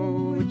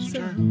know it's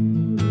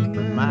time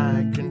for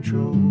my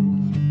control.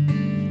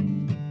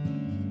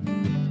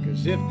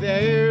 'Cause if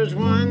there's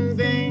one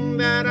thing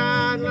that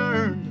I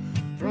learned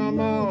from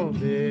all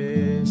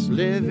this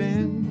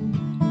living,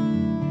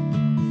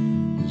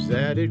 is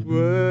that it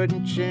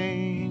wouldn't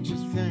change a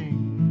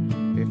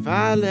thing if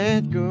I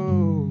let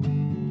go.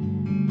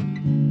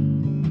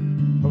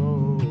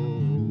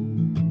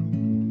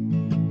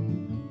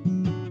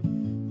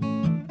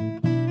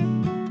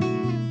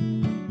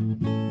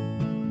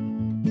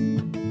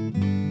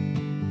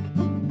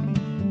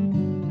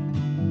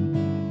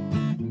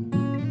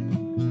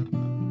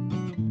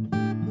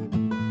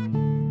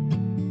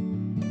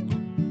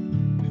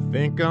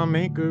 Think I'll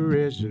make a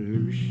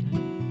resolution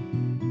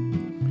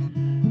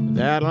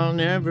that I'll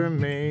never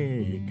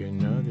make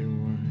another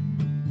one,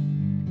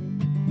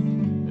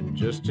 and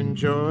just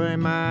enjoy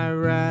my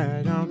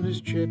ride on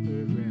this trip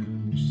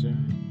around the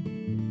sun.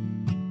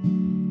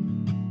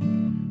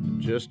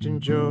 Just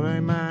enjoy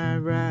my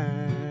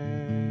ride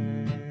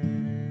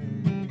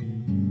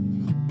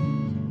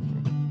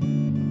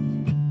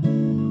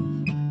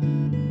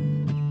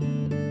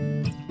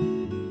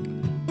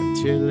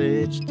until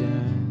it's done.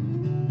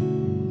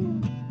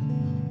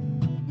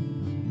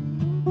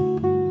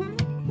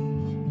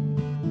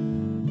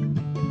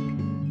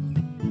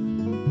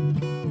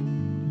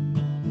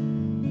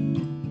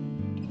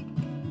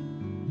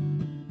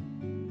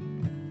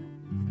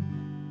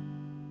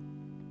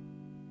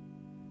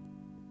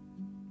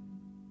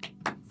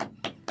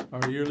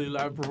 Our yearly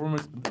live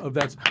performance of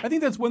that. I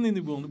think that's one thing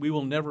that we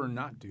will never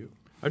not do.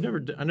 I've never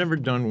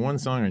done one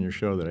song on your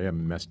show that I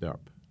haven't messed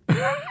up.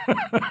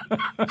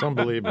 It's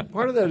unbelievable.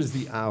 Part of that is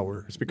the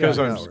hour. It's because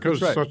I'm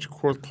That's right. such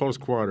close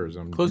quarters.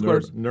 I'm Close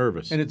quarters.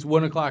 nervous. And it's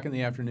 1 o'clock in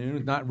the afternoon.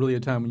 It's not really a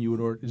time when you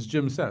would, as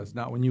Jim says,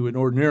 not when you would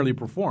ordinarily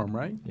perform,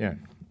 right? Yeah.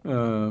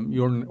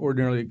 You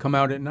ordinarily come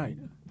out at night.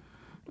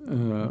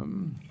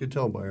 You can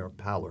tell by our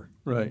pallor.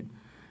 Right.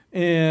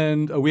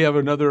 And we have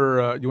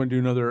another, you want to do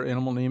another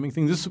animal naming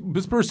thing? This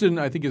person,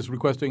 I think, is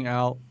requesting,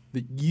 Al,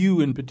 that you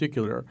in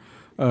particular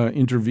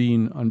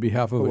intervene on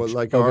behalf of,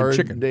 Like of our a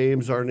chicken.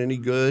 names aren't any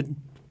good?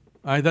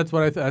 That's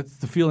what that's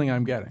the feeling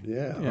I'm getting.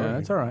 Yeah, all right.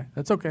 That's all right.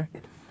 That's okay.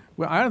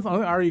 Well,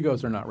 our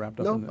egos are not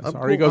wrapped up in this. I'm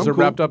Our cool. egos I'm are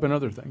cool. wrapped up in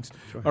other things.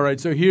 Sure. All right,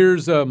 so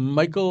here's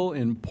Michael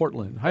in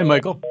Portland. Hi,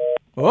 Michael.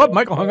 Oh,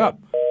 Michael hung up.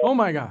 Oh,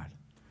 my God.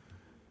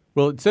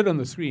 Well, it said on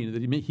the screen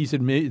that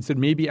it said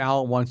maybe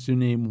Al wants to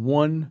name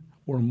one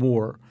or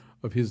more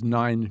of his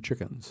 9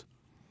 chickens.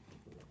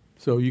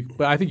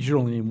 But I think you should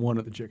only name one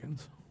of the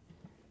chickens.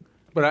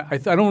 But I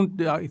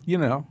don't,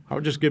 I'll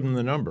just give him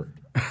the number.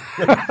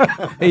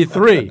 Hey,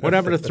 3. What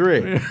happened to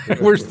 3?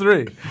 Where's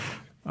 3?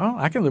 Oh,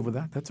 I can live with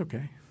that. That's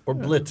okay. Or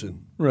Blitzen.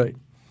 Right.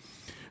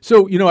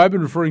 So, I've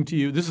been referring to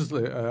you. This is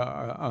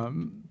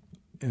an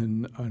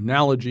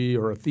analogy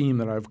or a theme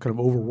that I've kind of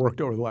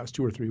overworked over the last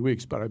 2 or 3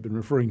 weeks, but I've been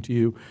referring to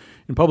you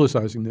in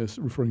publicizing this,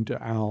 referring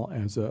to Al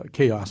as a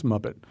chaos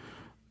Muppet.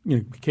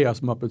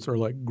 Chaos Muppets are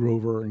like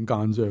Grover and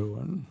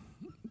Gonzo and,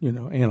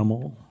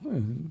 Animal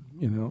and,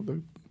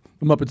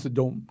 the Muppets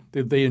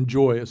that they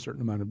enjoy a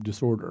certain amount of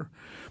disorder.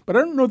 But I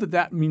don't know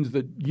that means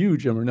that you,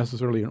 Jim, are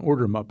necessarily an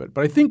order Muppet.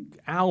 But I think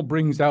Al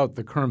brings out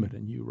the Kermit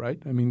in you, right?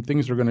 I mean,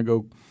 things are going to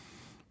go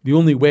 – the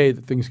only way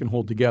that things can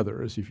hold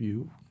together is if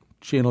you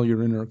channel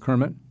your inner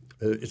Kermit.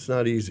 It's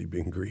not easy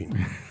being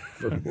green.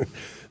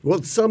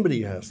 Well,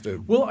 somebody has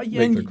to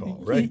make the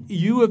call, right?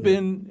 You have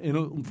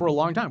been, for a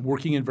long time,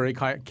 working in very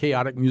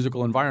chaotic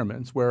musical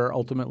environments where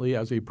ultimately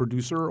as a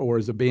producer or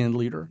as a band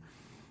leader,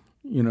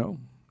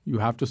 You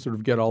have to sort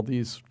of get all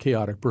these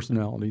chaotic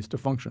personalities to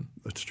function.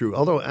 That's true.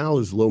 Although Al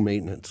is low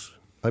maintenance.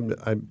 I have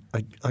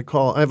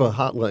a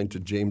hotline to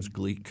James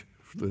Gleek,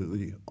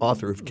 the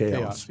author of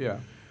Chaos. Yeah.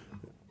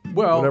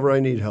 Well, whenever I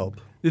need help.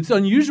 It's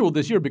unusual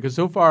this year because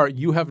so far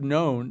you have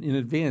known in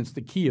advance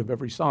the key of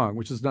every song,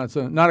 which is not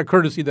a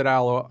courtesy that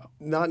Al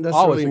not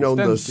necessarily known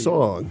the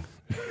song,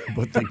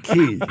 but the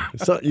key.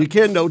 So you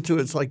can't know too.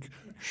 It's like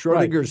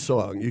Schrodinger's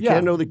song. You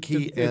can't know the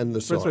key and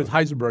the song. It's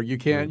Heisenberg. You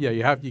can't.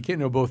 You can't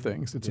know both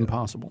things. It's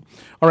impossible.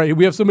 All right,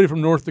 we have somebody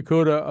from North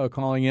Dakota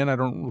calling in. I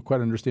don't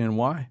quite understand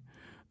why.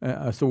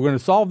 So we're going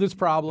to solve this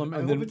problem,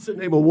 and then it's the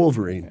name of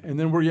Wolverine. And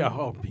then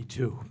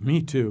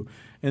me too.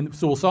 And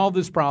so we'll solve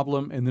this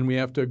problem, and then we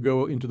have to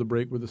go into the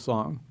break with a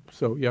song.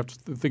 So you have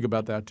to think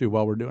about that too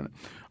while we're doing it.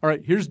 All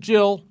right, here's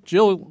Jill.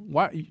 Jill,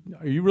 why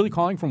are you really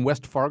calling from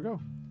West Fargo?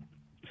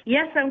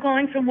 Yes, I'm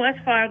calling from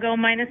West Fargo,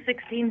 minus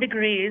 16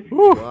 degrees.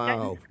 Ooh.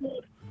 Wow.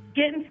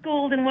 Getting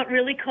schooled in what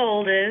really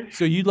cold is.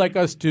 So you'd like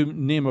us to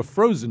name a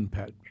frozen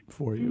pet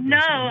for you? No,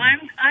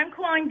 I'm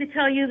calling to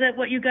tell you that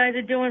what you guys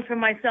are doing for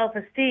my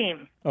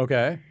self-esteem.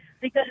 Okay.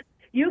 Because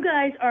you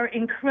guys are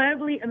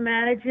incredibly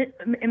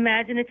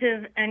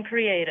imaginative and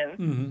creative,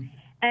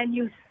 and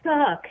you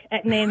suck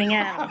at naming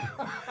animals.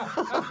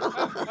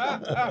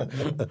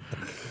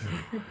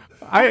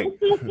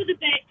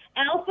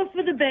 Alpha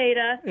for the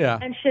beta,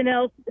 and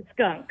Chanel for the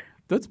skunk.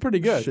 That's pretty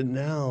good.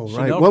 Chanel,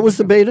 right. What was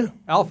the beta?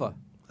 Alpha.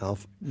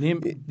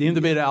 Name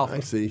the beta Alpha. I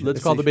see.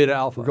 Let's call the beta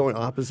Alpha. We're going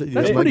opposite.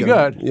 That's pretty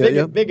good.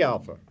 Yeah, Big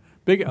Alpha.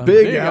 Big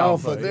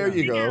Alpha. There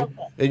you go.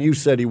 And you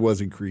said he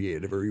wasn't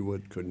creative or he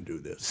couldn't do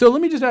this. So let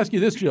me just ask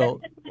you this,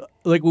 Jill.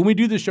 Like when we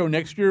do the show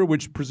next year,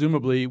 which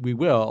presumably we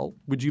will,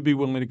 would you be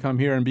willing to come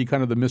here and be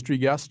kind of the mystery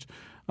guest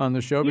on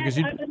the show? Yes,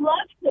 I would love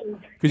to.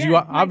 Because you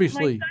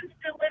obviously. My son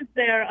still lives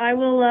there. I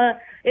will.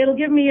 It'll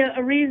give me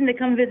a reason to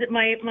come visit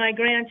my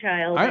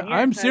grandchild.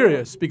 I'm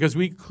serious because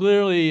we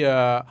clearly.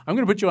 I'm going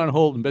to put you on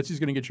hold, and Betsy's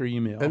going to get your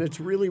email. And it's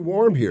really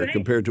warm here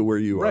compared to where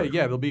you are. Right?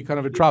 Yeah, it'll be kind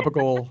of a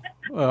tropical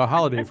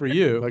holiday for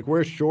you. Like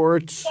wear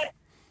shorts.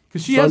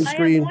 Because she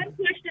sunscreen. I have one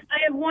question. I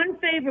have one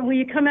favor. Will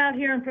you come out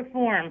here and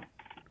perform?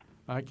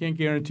 I can't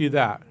guarantee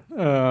that.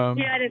 I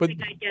didn't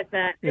think I'd get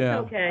that.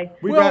 Yeah. It's okay.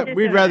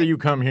 We'd rather you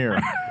come here.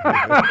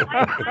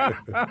 I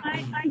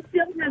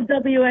still have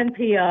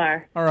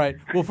WNPR. All right.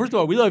 Well, first of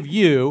all, we love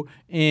you,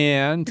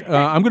 and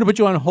I'm going to put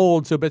you on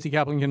hold so Betsy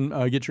Kaplan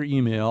can get your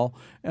email.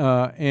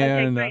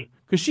 And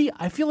because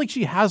I feel like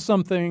she has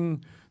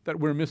something that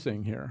we're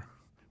missing here.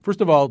 First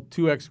of all,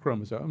 2 X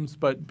chromosomes,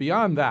 but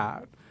beyond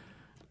that.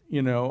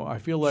 I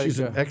feel like she's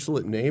an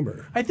excellent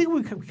namer. I think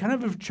we kind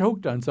of have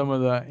choked on some of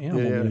the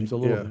animal names a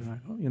little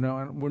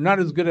bit. We're not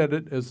as good at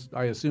it as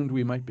I assumed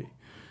we might be.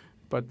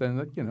 But then,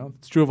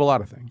 it's true of a lot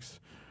of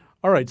things.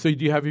 All right, so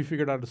have you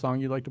figured out a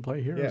song you'd like to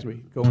play here as we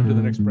go into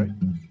the next break?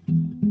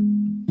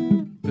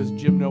 Does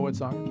Jim know what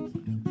song it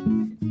is?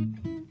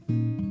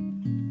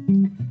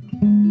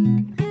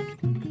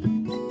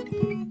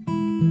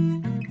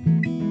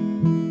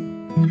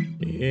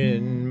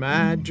 In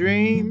my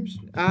dreams,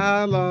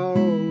 I'll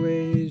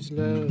always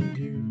love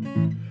you.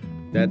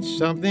 That's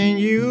something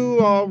you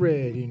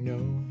already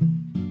know.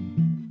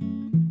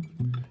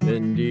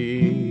 And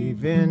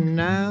even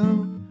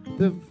now,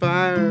 the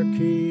fire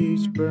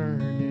keeps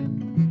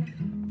burning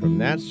from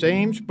that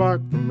same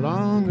spark from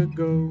long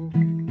ago.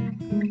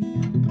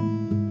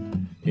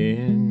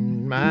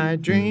 In my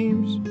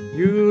dreams,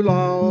 you'll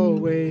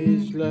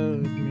always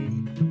love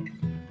me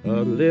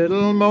a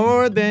little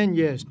more than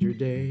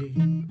yesterday.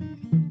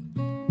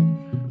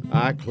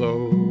 I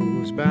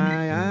close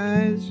my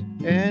eyes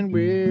and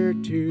we're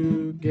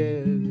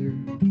together.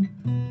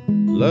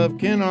 Love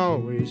can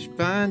always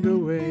find a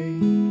way.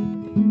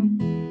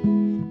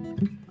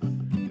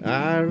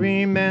 I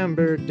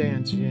remember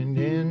dancing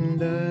in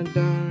the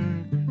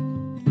dark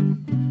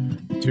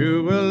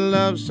to a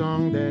love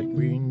song that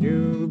we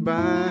knew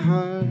by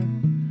heart.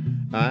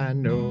 I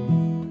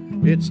know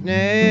it's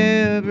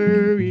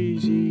never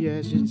easy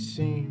as it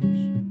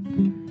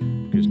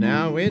seems, 'cause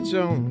now it's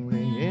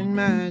only in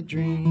my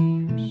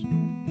dreams.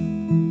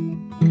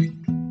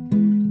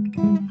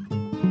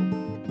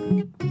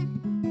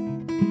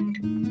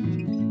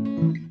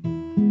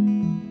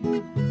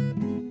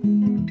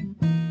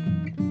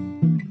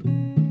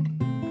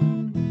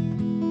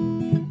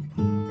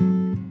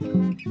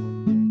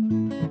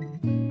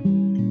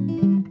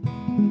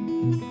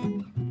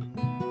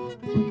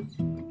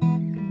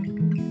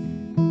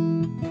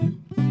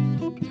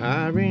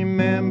 I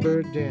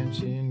remember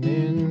dancing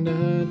in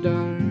the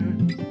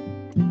dark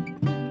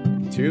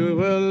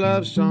to a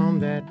love song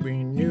that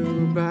we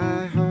knew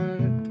by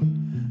heart.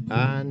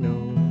 I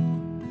know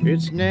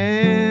it's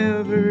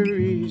never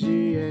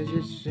easy as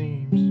it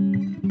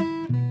seems,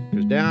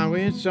 'cause now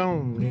it's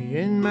only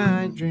in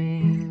my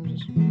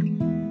dreams.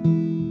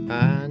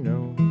 I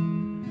know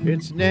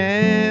it's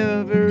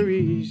never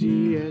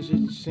easy as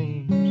it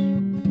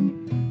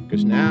seems,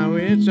 'cause now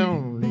it's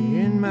only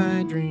in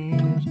my dreams.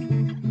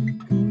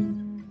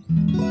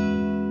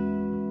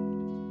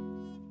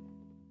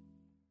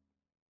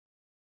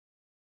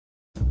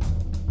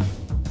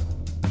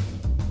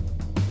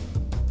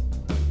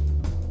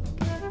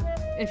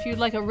 if you'd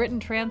like a written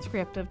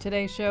transcript of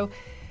today's show,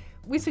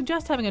 we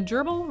suggest having a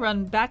gerbil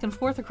run back and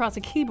forth across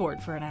a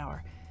keyboard for an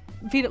hour.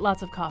 Feed it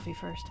lots of coffee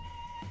first.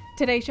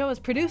 Today's show is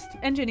produced,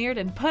 engineered,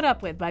 and put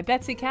up with by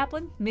Betsy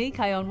Kaplan, me,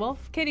 Kyone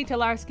Wolf, Katie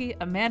Tolarski,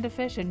 Amanda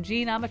Fish, and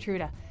Jean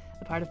Amatruda.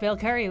 The part of Bill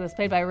Curry was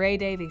played by Ray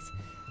Davies.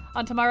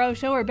 On tomorrow's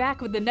show, we're back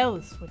with The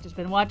Nose, which has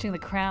been watching The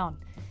Crown.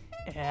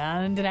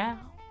 And now,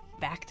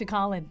 back to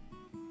Colin.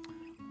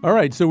 All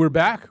right, so we're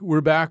back.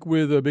 We're back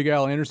with Big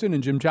Al Anderson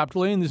and Jim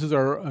Chapdelaine. This is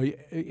our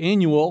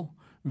annual,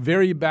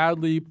 very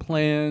badly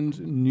planned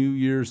New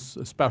Year's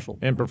special.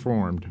 And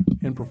performed,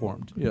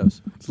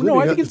 yes.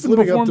 I think it's been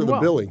living up to the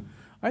billing.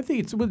 I think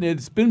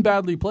it's been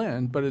badly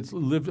planned, but it's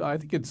lived. I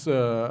think it's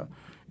been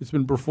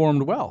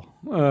performed well.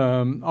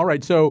 All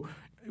right, so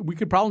we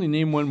could probably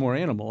name one more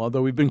animal,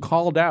 although we've been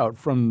called out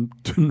from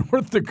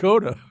North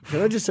Dakota.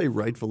 Can I just say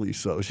rightfully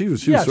so?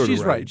 She's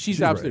right.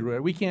 She's absolutely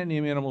right. We can't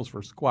name animals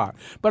for squat.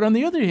 But on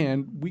the other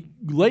hand,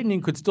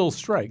 lightning could still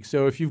strike.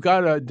 So if you've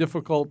got a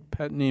difficult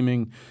pet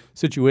naming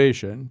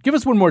situation, give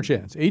us one more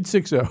chance.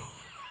 860.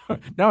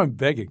 Now I'm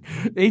begging.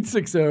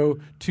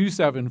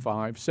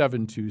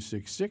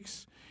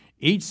 860-275-7266.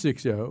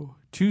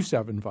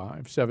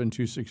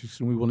 860-275-7266,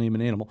 and we will name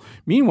an animal.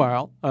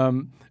 Meanwhile,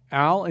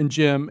 Al and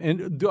Jim,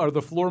 and are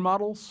the floor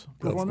models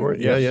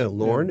performing? Yeah.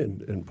 Lauren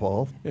and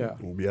Paul. Yeah.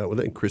 We'll be out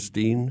with it. And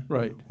Christine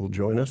will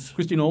join us.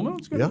 Christine Ullman?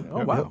 Yeah.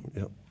 Oh, wow.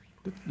 Yeah.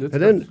 That's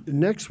and then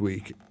next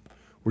week,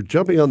 we're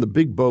jumping on the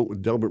big boat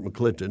with Delbert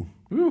McClinton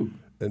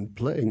and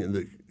playing in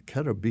the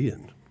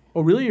Caribbean. Oh,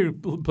 really? You're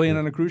playing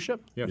on a cruise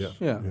ship? Yes.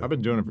 Yeah. I've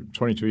been doing it for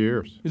 22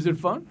 years. Is it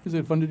fun? Is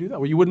it fun to do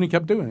that? Well, you wouldn't have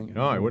kept doing it.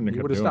 No, I wouldn't have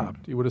kept doing it.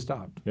 You would have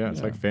stopped. Yeah,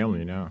 it's like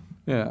family now.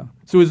 Yeah.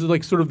 So is it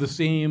like sort of the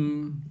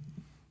same?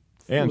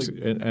 And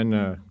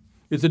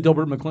is it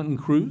Delbert McClinton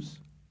cruise?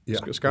 Yeah.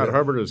 Scott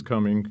Hubbard is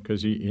coming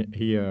because he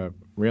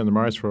ran the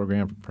Mars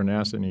program for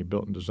NASA, and he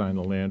built and designed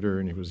the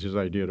lander, and it was his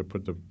idea to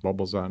put the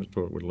bubbles on it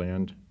so it would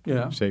land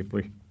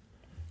safely.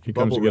 He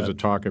comes and gives a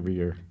talk every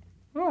year.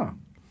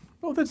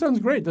 Oh, that sounds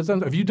great.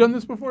 Have you done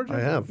this before, Jim? I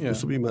have. Yeah.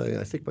 This will be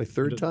my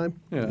third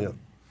time. Yeah.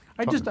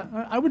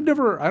 I would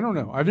never, I don't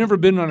know. I've never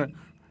been on a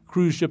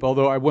cruise ship,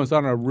 although I was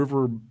on a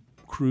river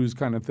cruise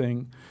kind of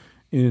thing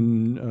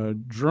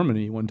in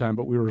Germany one time,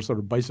 but we were sort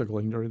of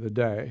bicycling during the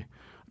day. I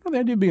don't know, the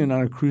idea of being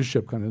on a cruise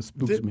ship kind of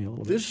spooks me a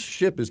little bit. This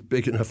ship is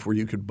big enough where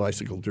you could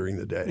bicycle during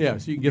the day. Yeah,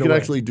 so you can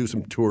actually do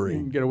some touring.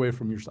 You can get away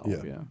from yourself,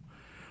 yeah.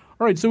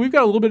 All right, so we've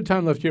got a little bit of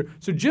time left here.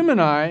 So Jim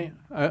and I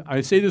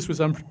say this with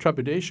some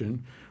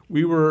trepidation,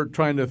 we were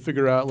trying to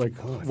figure out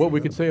what we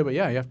could say about,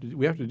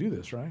 we have to do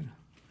this, right?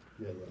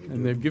 Yeah,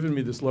 and they've given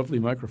me this lovely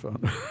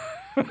microphone.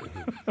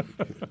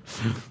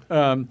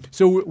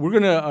 So we're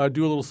going to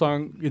do a little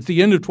song. It's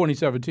the end of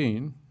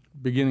 2017,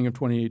 beginning of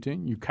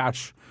 2018. You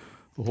catch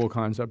the whole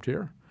concept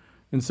here.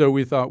 And so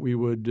we thought we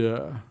would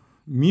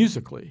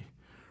musically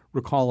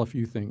recall a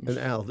few things. And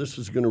Al, this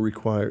is going to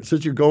require,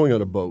 since you're going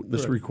on a boat,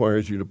 this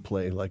requires you to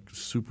play like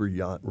super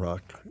yacht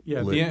rock.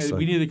 Yeah, licks,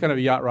 we need a kind of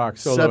a yacht rock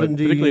solo, 70s,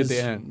 particularly at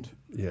the end.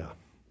 Yeah.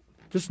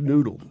 Just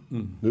noodle.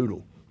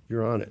 Noodle.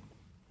 You're on it.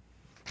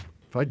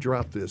 If I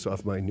drop this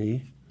off my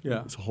knee,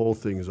 this whole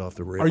thing is off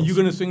the rails. Are you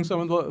going to sing some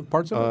of the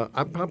parts of it?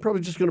 I'm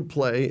probably just going to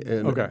play,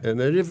 and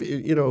then if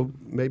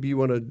maybe you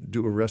want to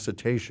do a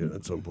recitation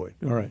at some point.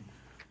 All right.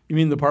 You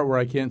mean the part where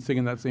I can't sing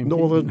in that same key?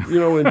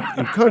 No, in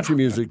country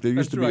music there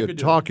used to be a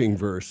talking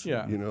verse.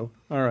 Yeah.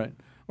 All right.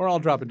 Or I'll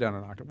drop it down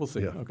an octave. We'll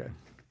see. Yeah. Okay.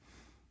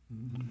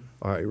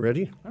 All right,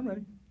 ready? I'm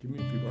ready. Give me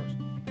a few bars.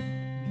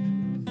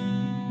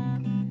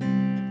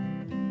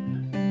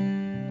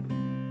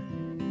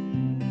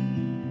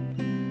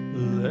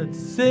 Let's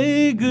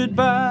say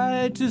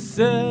goodbye to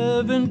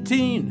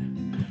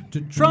 17,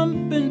 to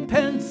Trump and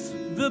Pence,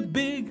 the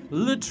big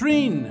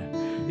latrine.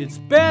 It's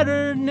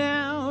better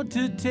now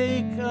to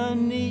take a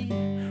knee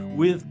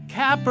with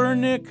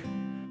Kaepernick,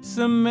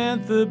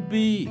 Samantha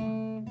Bee.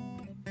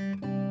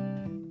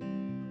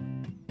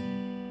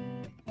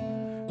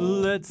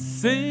 Let's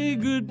say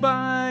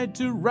goodbye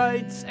to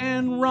rights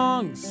and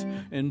wrongs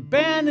and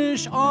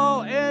banish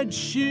all Ed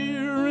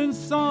Sheeran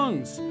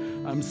songs.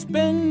 I'm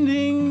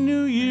spending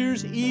New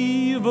Year's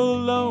Eve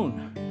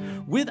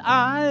alone with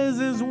eyes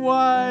as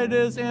wide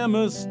as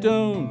Emma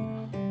Stone.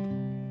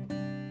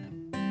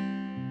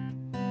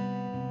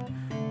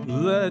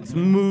 Let's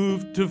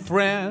move to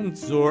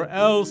France or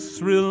else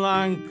Sri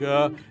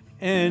Lanka,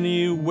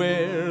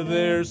 anywhere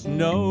there's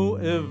no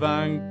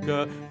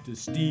Ivanka. To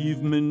Steve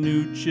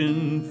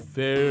Mnuchin,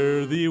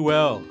 fare thee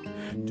well.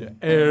 To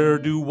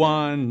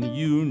Erdogan,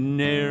 you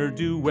ne'er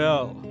do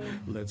well.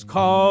 Let's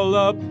call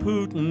up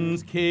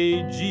Putin's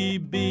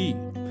KGB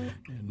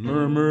and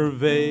murmur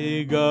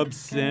vague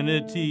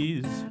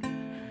obscenities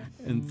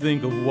and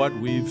think of what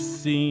we've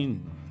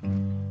seen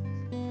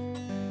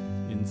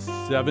in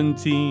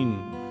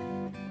 17.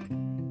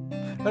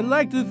 I'd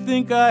like to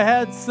think I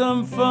had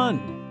some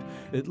fun,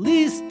 at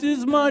least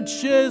as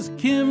much as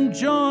Kim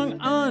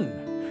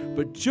Jong-un.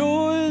 But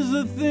joy's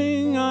a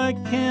thing I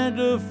can't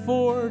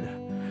afford.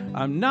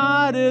 I'm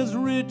not as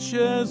rich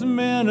as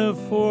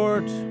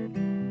Manafort.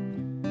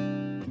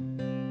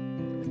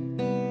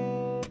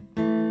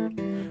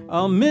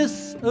 I'll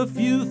miss a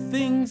few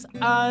things,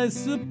 I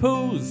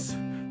suppose,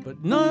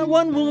 but no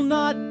one will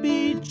not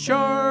be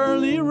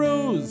Charlie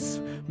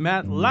Rose.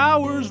 Matt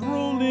Lauer's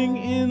rolling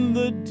in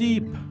the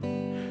deep.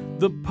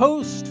 The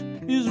Post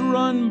is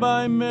run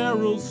by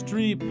Meryl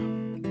Streep.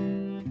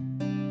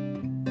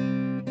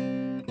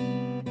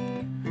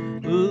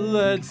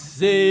 Let's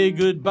say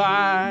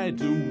goodbye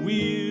to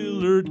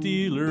Wheeler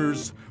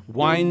dealers,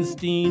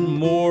 Weinstein,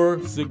 Moore,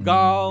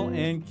 Seagal,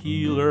 and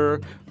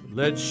Keeler.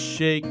 Let's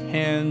shake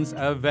hands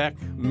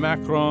avec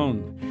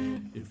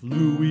Macron. If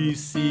Louis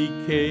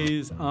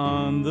C.K.'s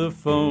on the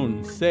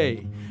phone,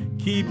 say,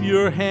 keep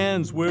your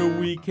hands where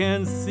we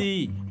can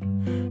see.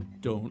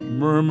 Don't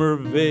murmur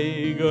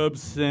vague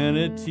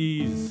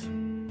obscenities.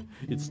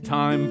 It's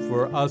time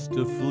for us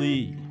to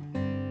flee.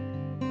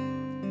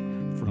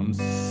 From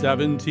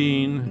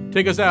 17.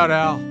 Take us out,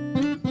 Al.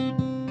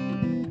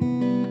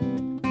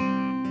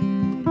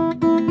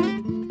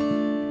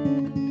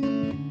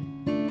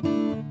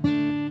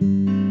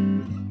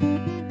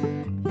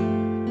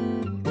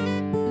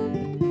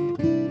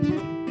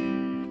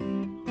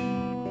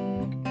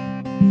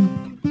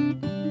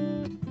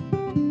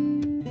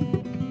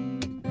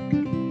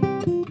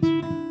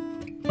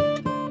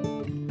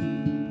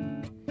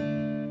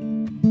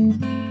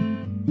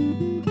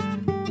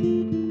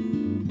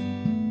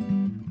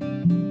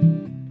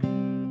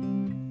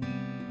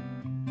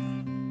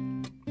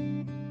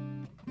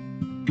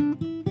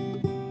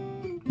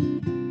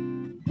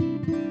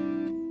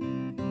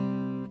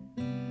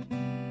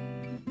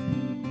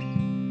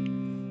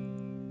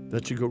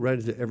 That should go right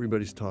into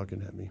everybody's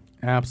talking at me.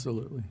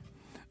 Absolutely.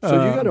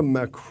 So you got a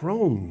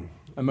Macron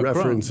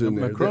reference in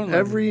there. Macron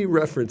Every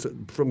reference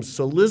from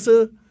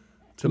Saliza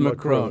to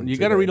Macron. You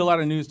got to read a lot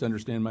of news to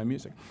understand my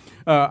music.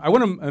 I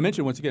want to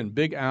mention once again,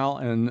 Big Al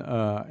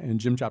and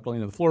Jim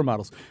Chapdelaine of the Floor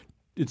Models.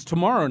 It's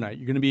tomorrow night.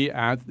 You're going to be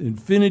at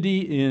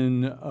Infinity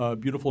in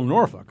beautiful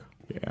Norfolk.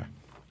 Yeah,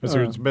 it's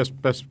the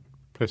best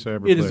place I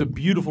ever It played. is a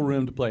beautiful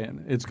room to play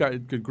in. It's got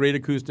great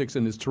acoustics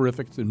and it's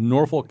terrific. It's in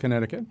Norfolk,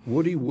 Connecticut.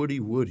 Woody.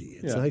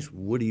 It's a nice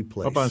woody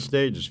place. Up on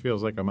stage, it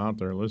feels like I'm out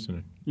there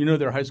listening. You know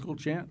their high school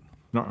chant?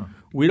 Nuh-uh.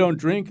 We don't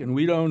drink and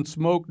we don't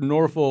smoke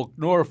Norfolk,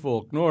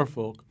 Norfolk,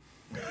 Norfolk.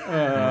 So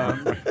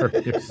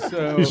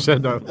You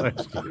said that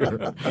last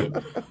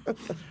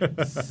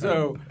year.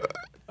 So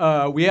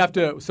we have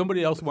to.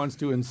 Somebody else wants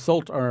to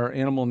insult our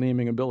animal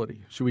naming ability.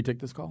 Should we take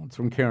this call? It's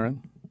from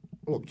Karen.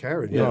 Well,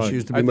 Karen. Yeah, She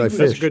used to I be my think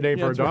That's fish. a good name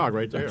for a that's dog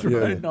right. right there. That's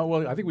right. No,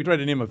 well, I think we tried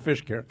to name a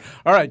fish, Karen.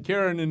 All right,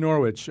 Karen in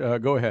Norwich.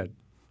 Go ahead.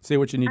 Say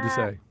what you need to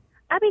say.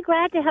 I'd be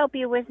glad to help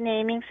you with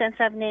naming since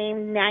I've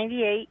named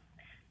 98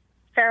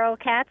 feral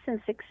cats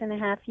in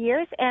 6.5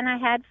 years, and I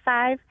had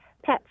 5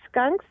 pet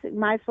skunks.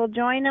 Might as well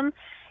join them,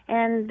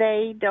 and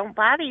they don't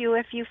bother you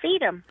if you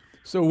feed them.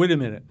 So wait a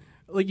minute.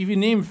 Like if you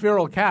name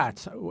feral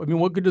cats, I mean,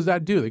 what good does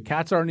that do? The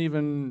cats aren't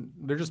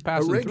even—they're just A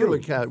passing regular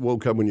through. cat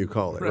won't come when you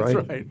call it, That's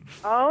right? right.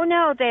 Oh,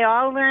 no, they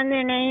all learn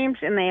their names,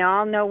 and they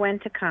all know when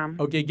to come.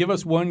 Okay, give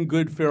us one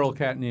good feral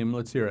cat name.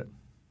 Let's hear it.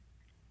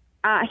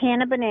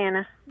 Hannah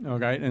Banana.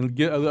 Okay, and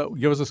give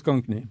us a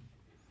skunk name.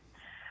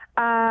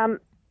 I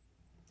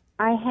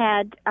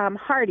had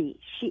Hardy.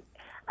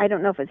 I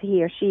don't know if it's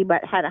he or she,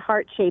 but had a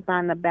heart shape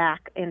on the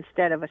back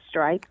instead of a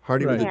stripe.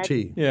 Hardy with a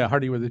T. Yeah,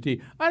 Hardy with a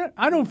T.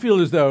 I don't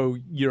feel as though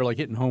you're like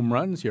hitting home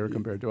runs here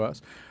compared to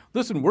us.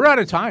 Listen, we're out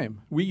of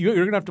time. You're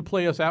going to have to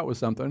play us out with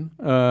something.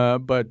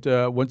 But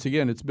once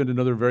again, it's been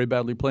another very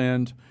badly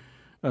planned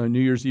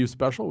New Year's Eve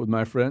special with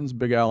my friends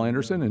Big Al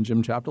Anderson and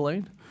Jim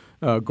Chapdelaine.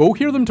 Go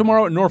hear them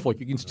tomorrow at Norfolk.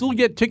 You can still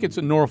get tickets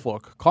in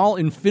Norfolk. Call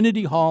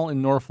Infinity Hall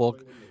in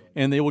Norfolk,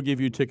 and they will give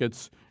you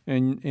tickets.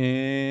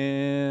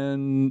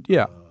 And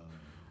yeah.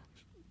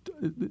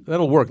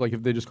 That'll work. Like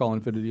if they just call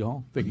Infinity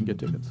Hall, they can get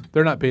tickets.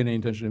 They're not paying any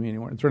attention to me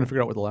anymore. I'm trying to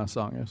figure out what the last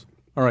song is.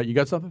 All right, you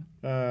got something?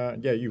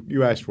 Yeah,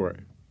 you asked for it.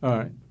 All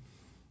right.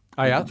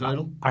 I have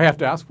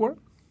to ask for it?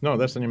 No,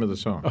 that's the name of the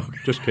song. Okay.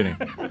 Just kidding.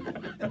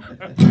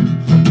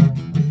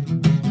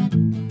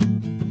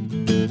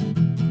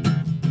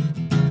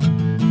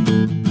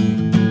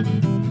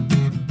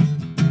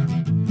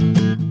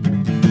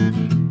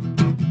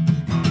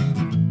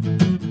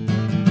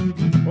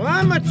 Well,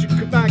 I'm what you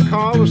might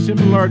call a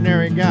simple,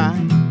 ordinary guy.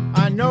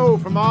 I know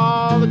from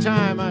all the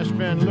time I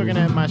spend looking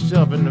at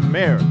myself in the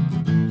mirror.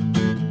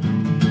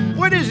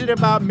 What is it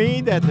about me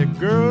that the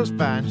girls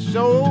find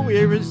so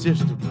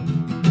irresistible?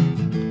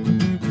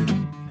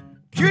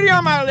 Cutie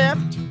on my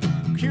left,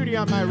 cutie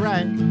on my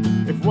right.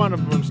 If one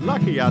of them's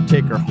lucky, I'll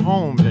take her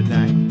home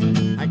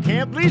tonight. I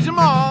can't please them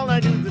all,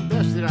 I do the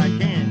best that I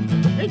can.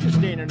 There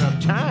just ain't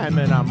enough time,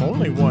 and I'm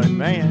only one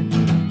man.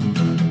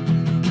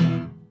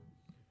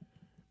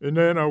 And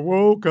then I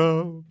woke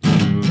up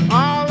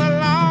all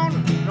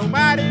alone,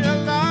 nobody to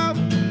love,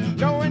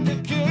 no one to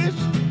kiss,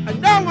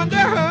 and no one to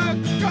hug.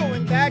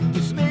 Going back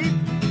to sleep,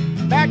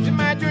 back to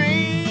my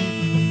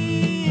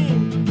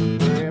dream,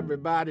 where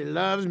everybody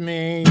loves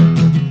me.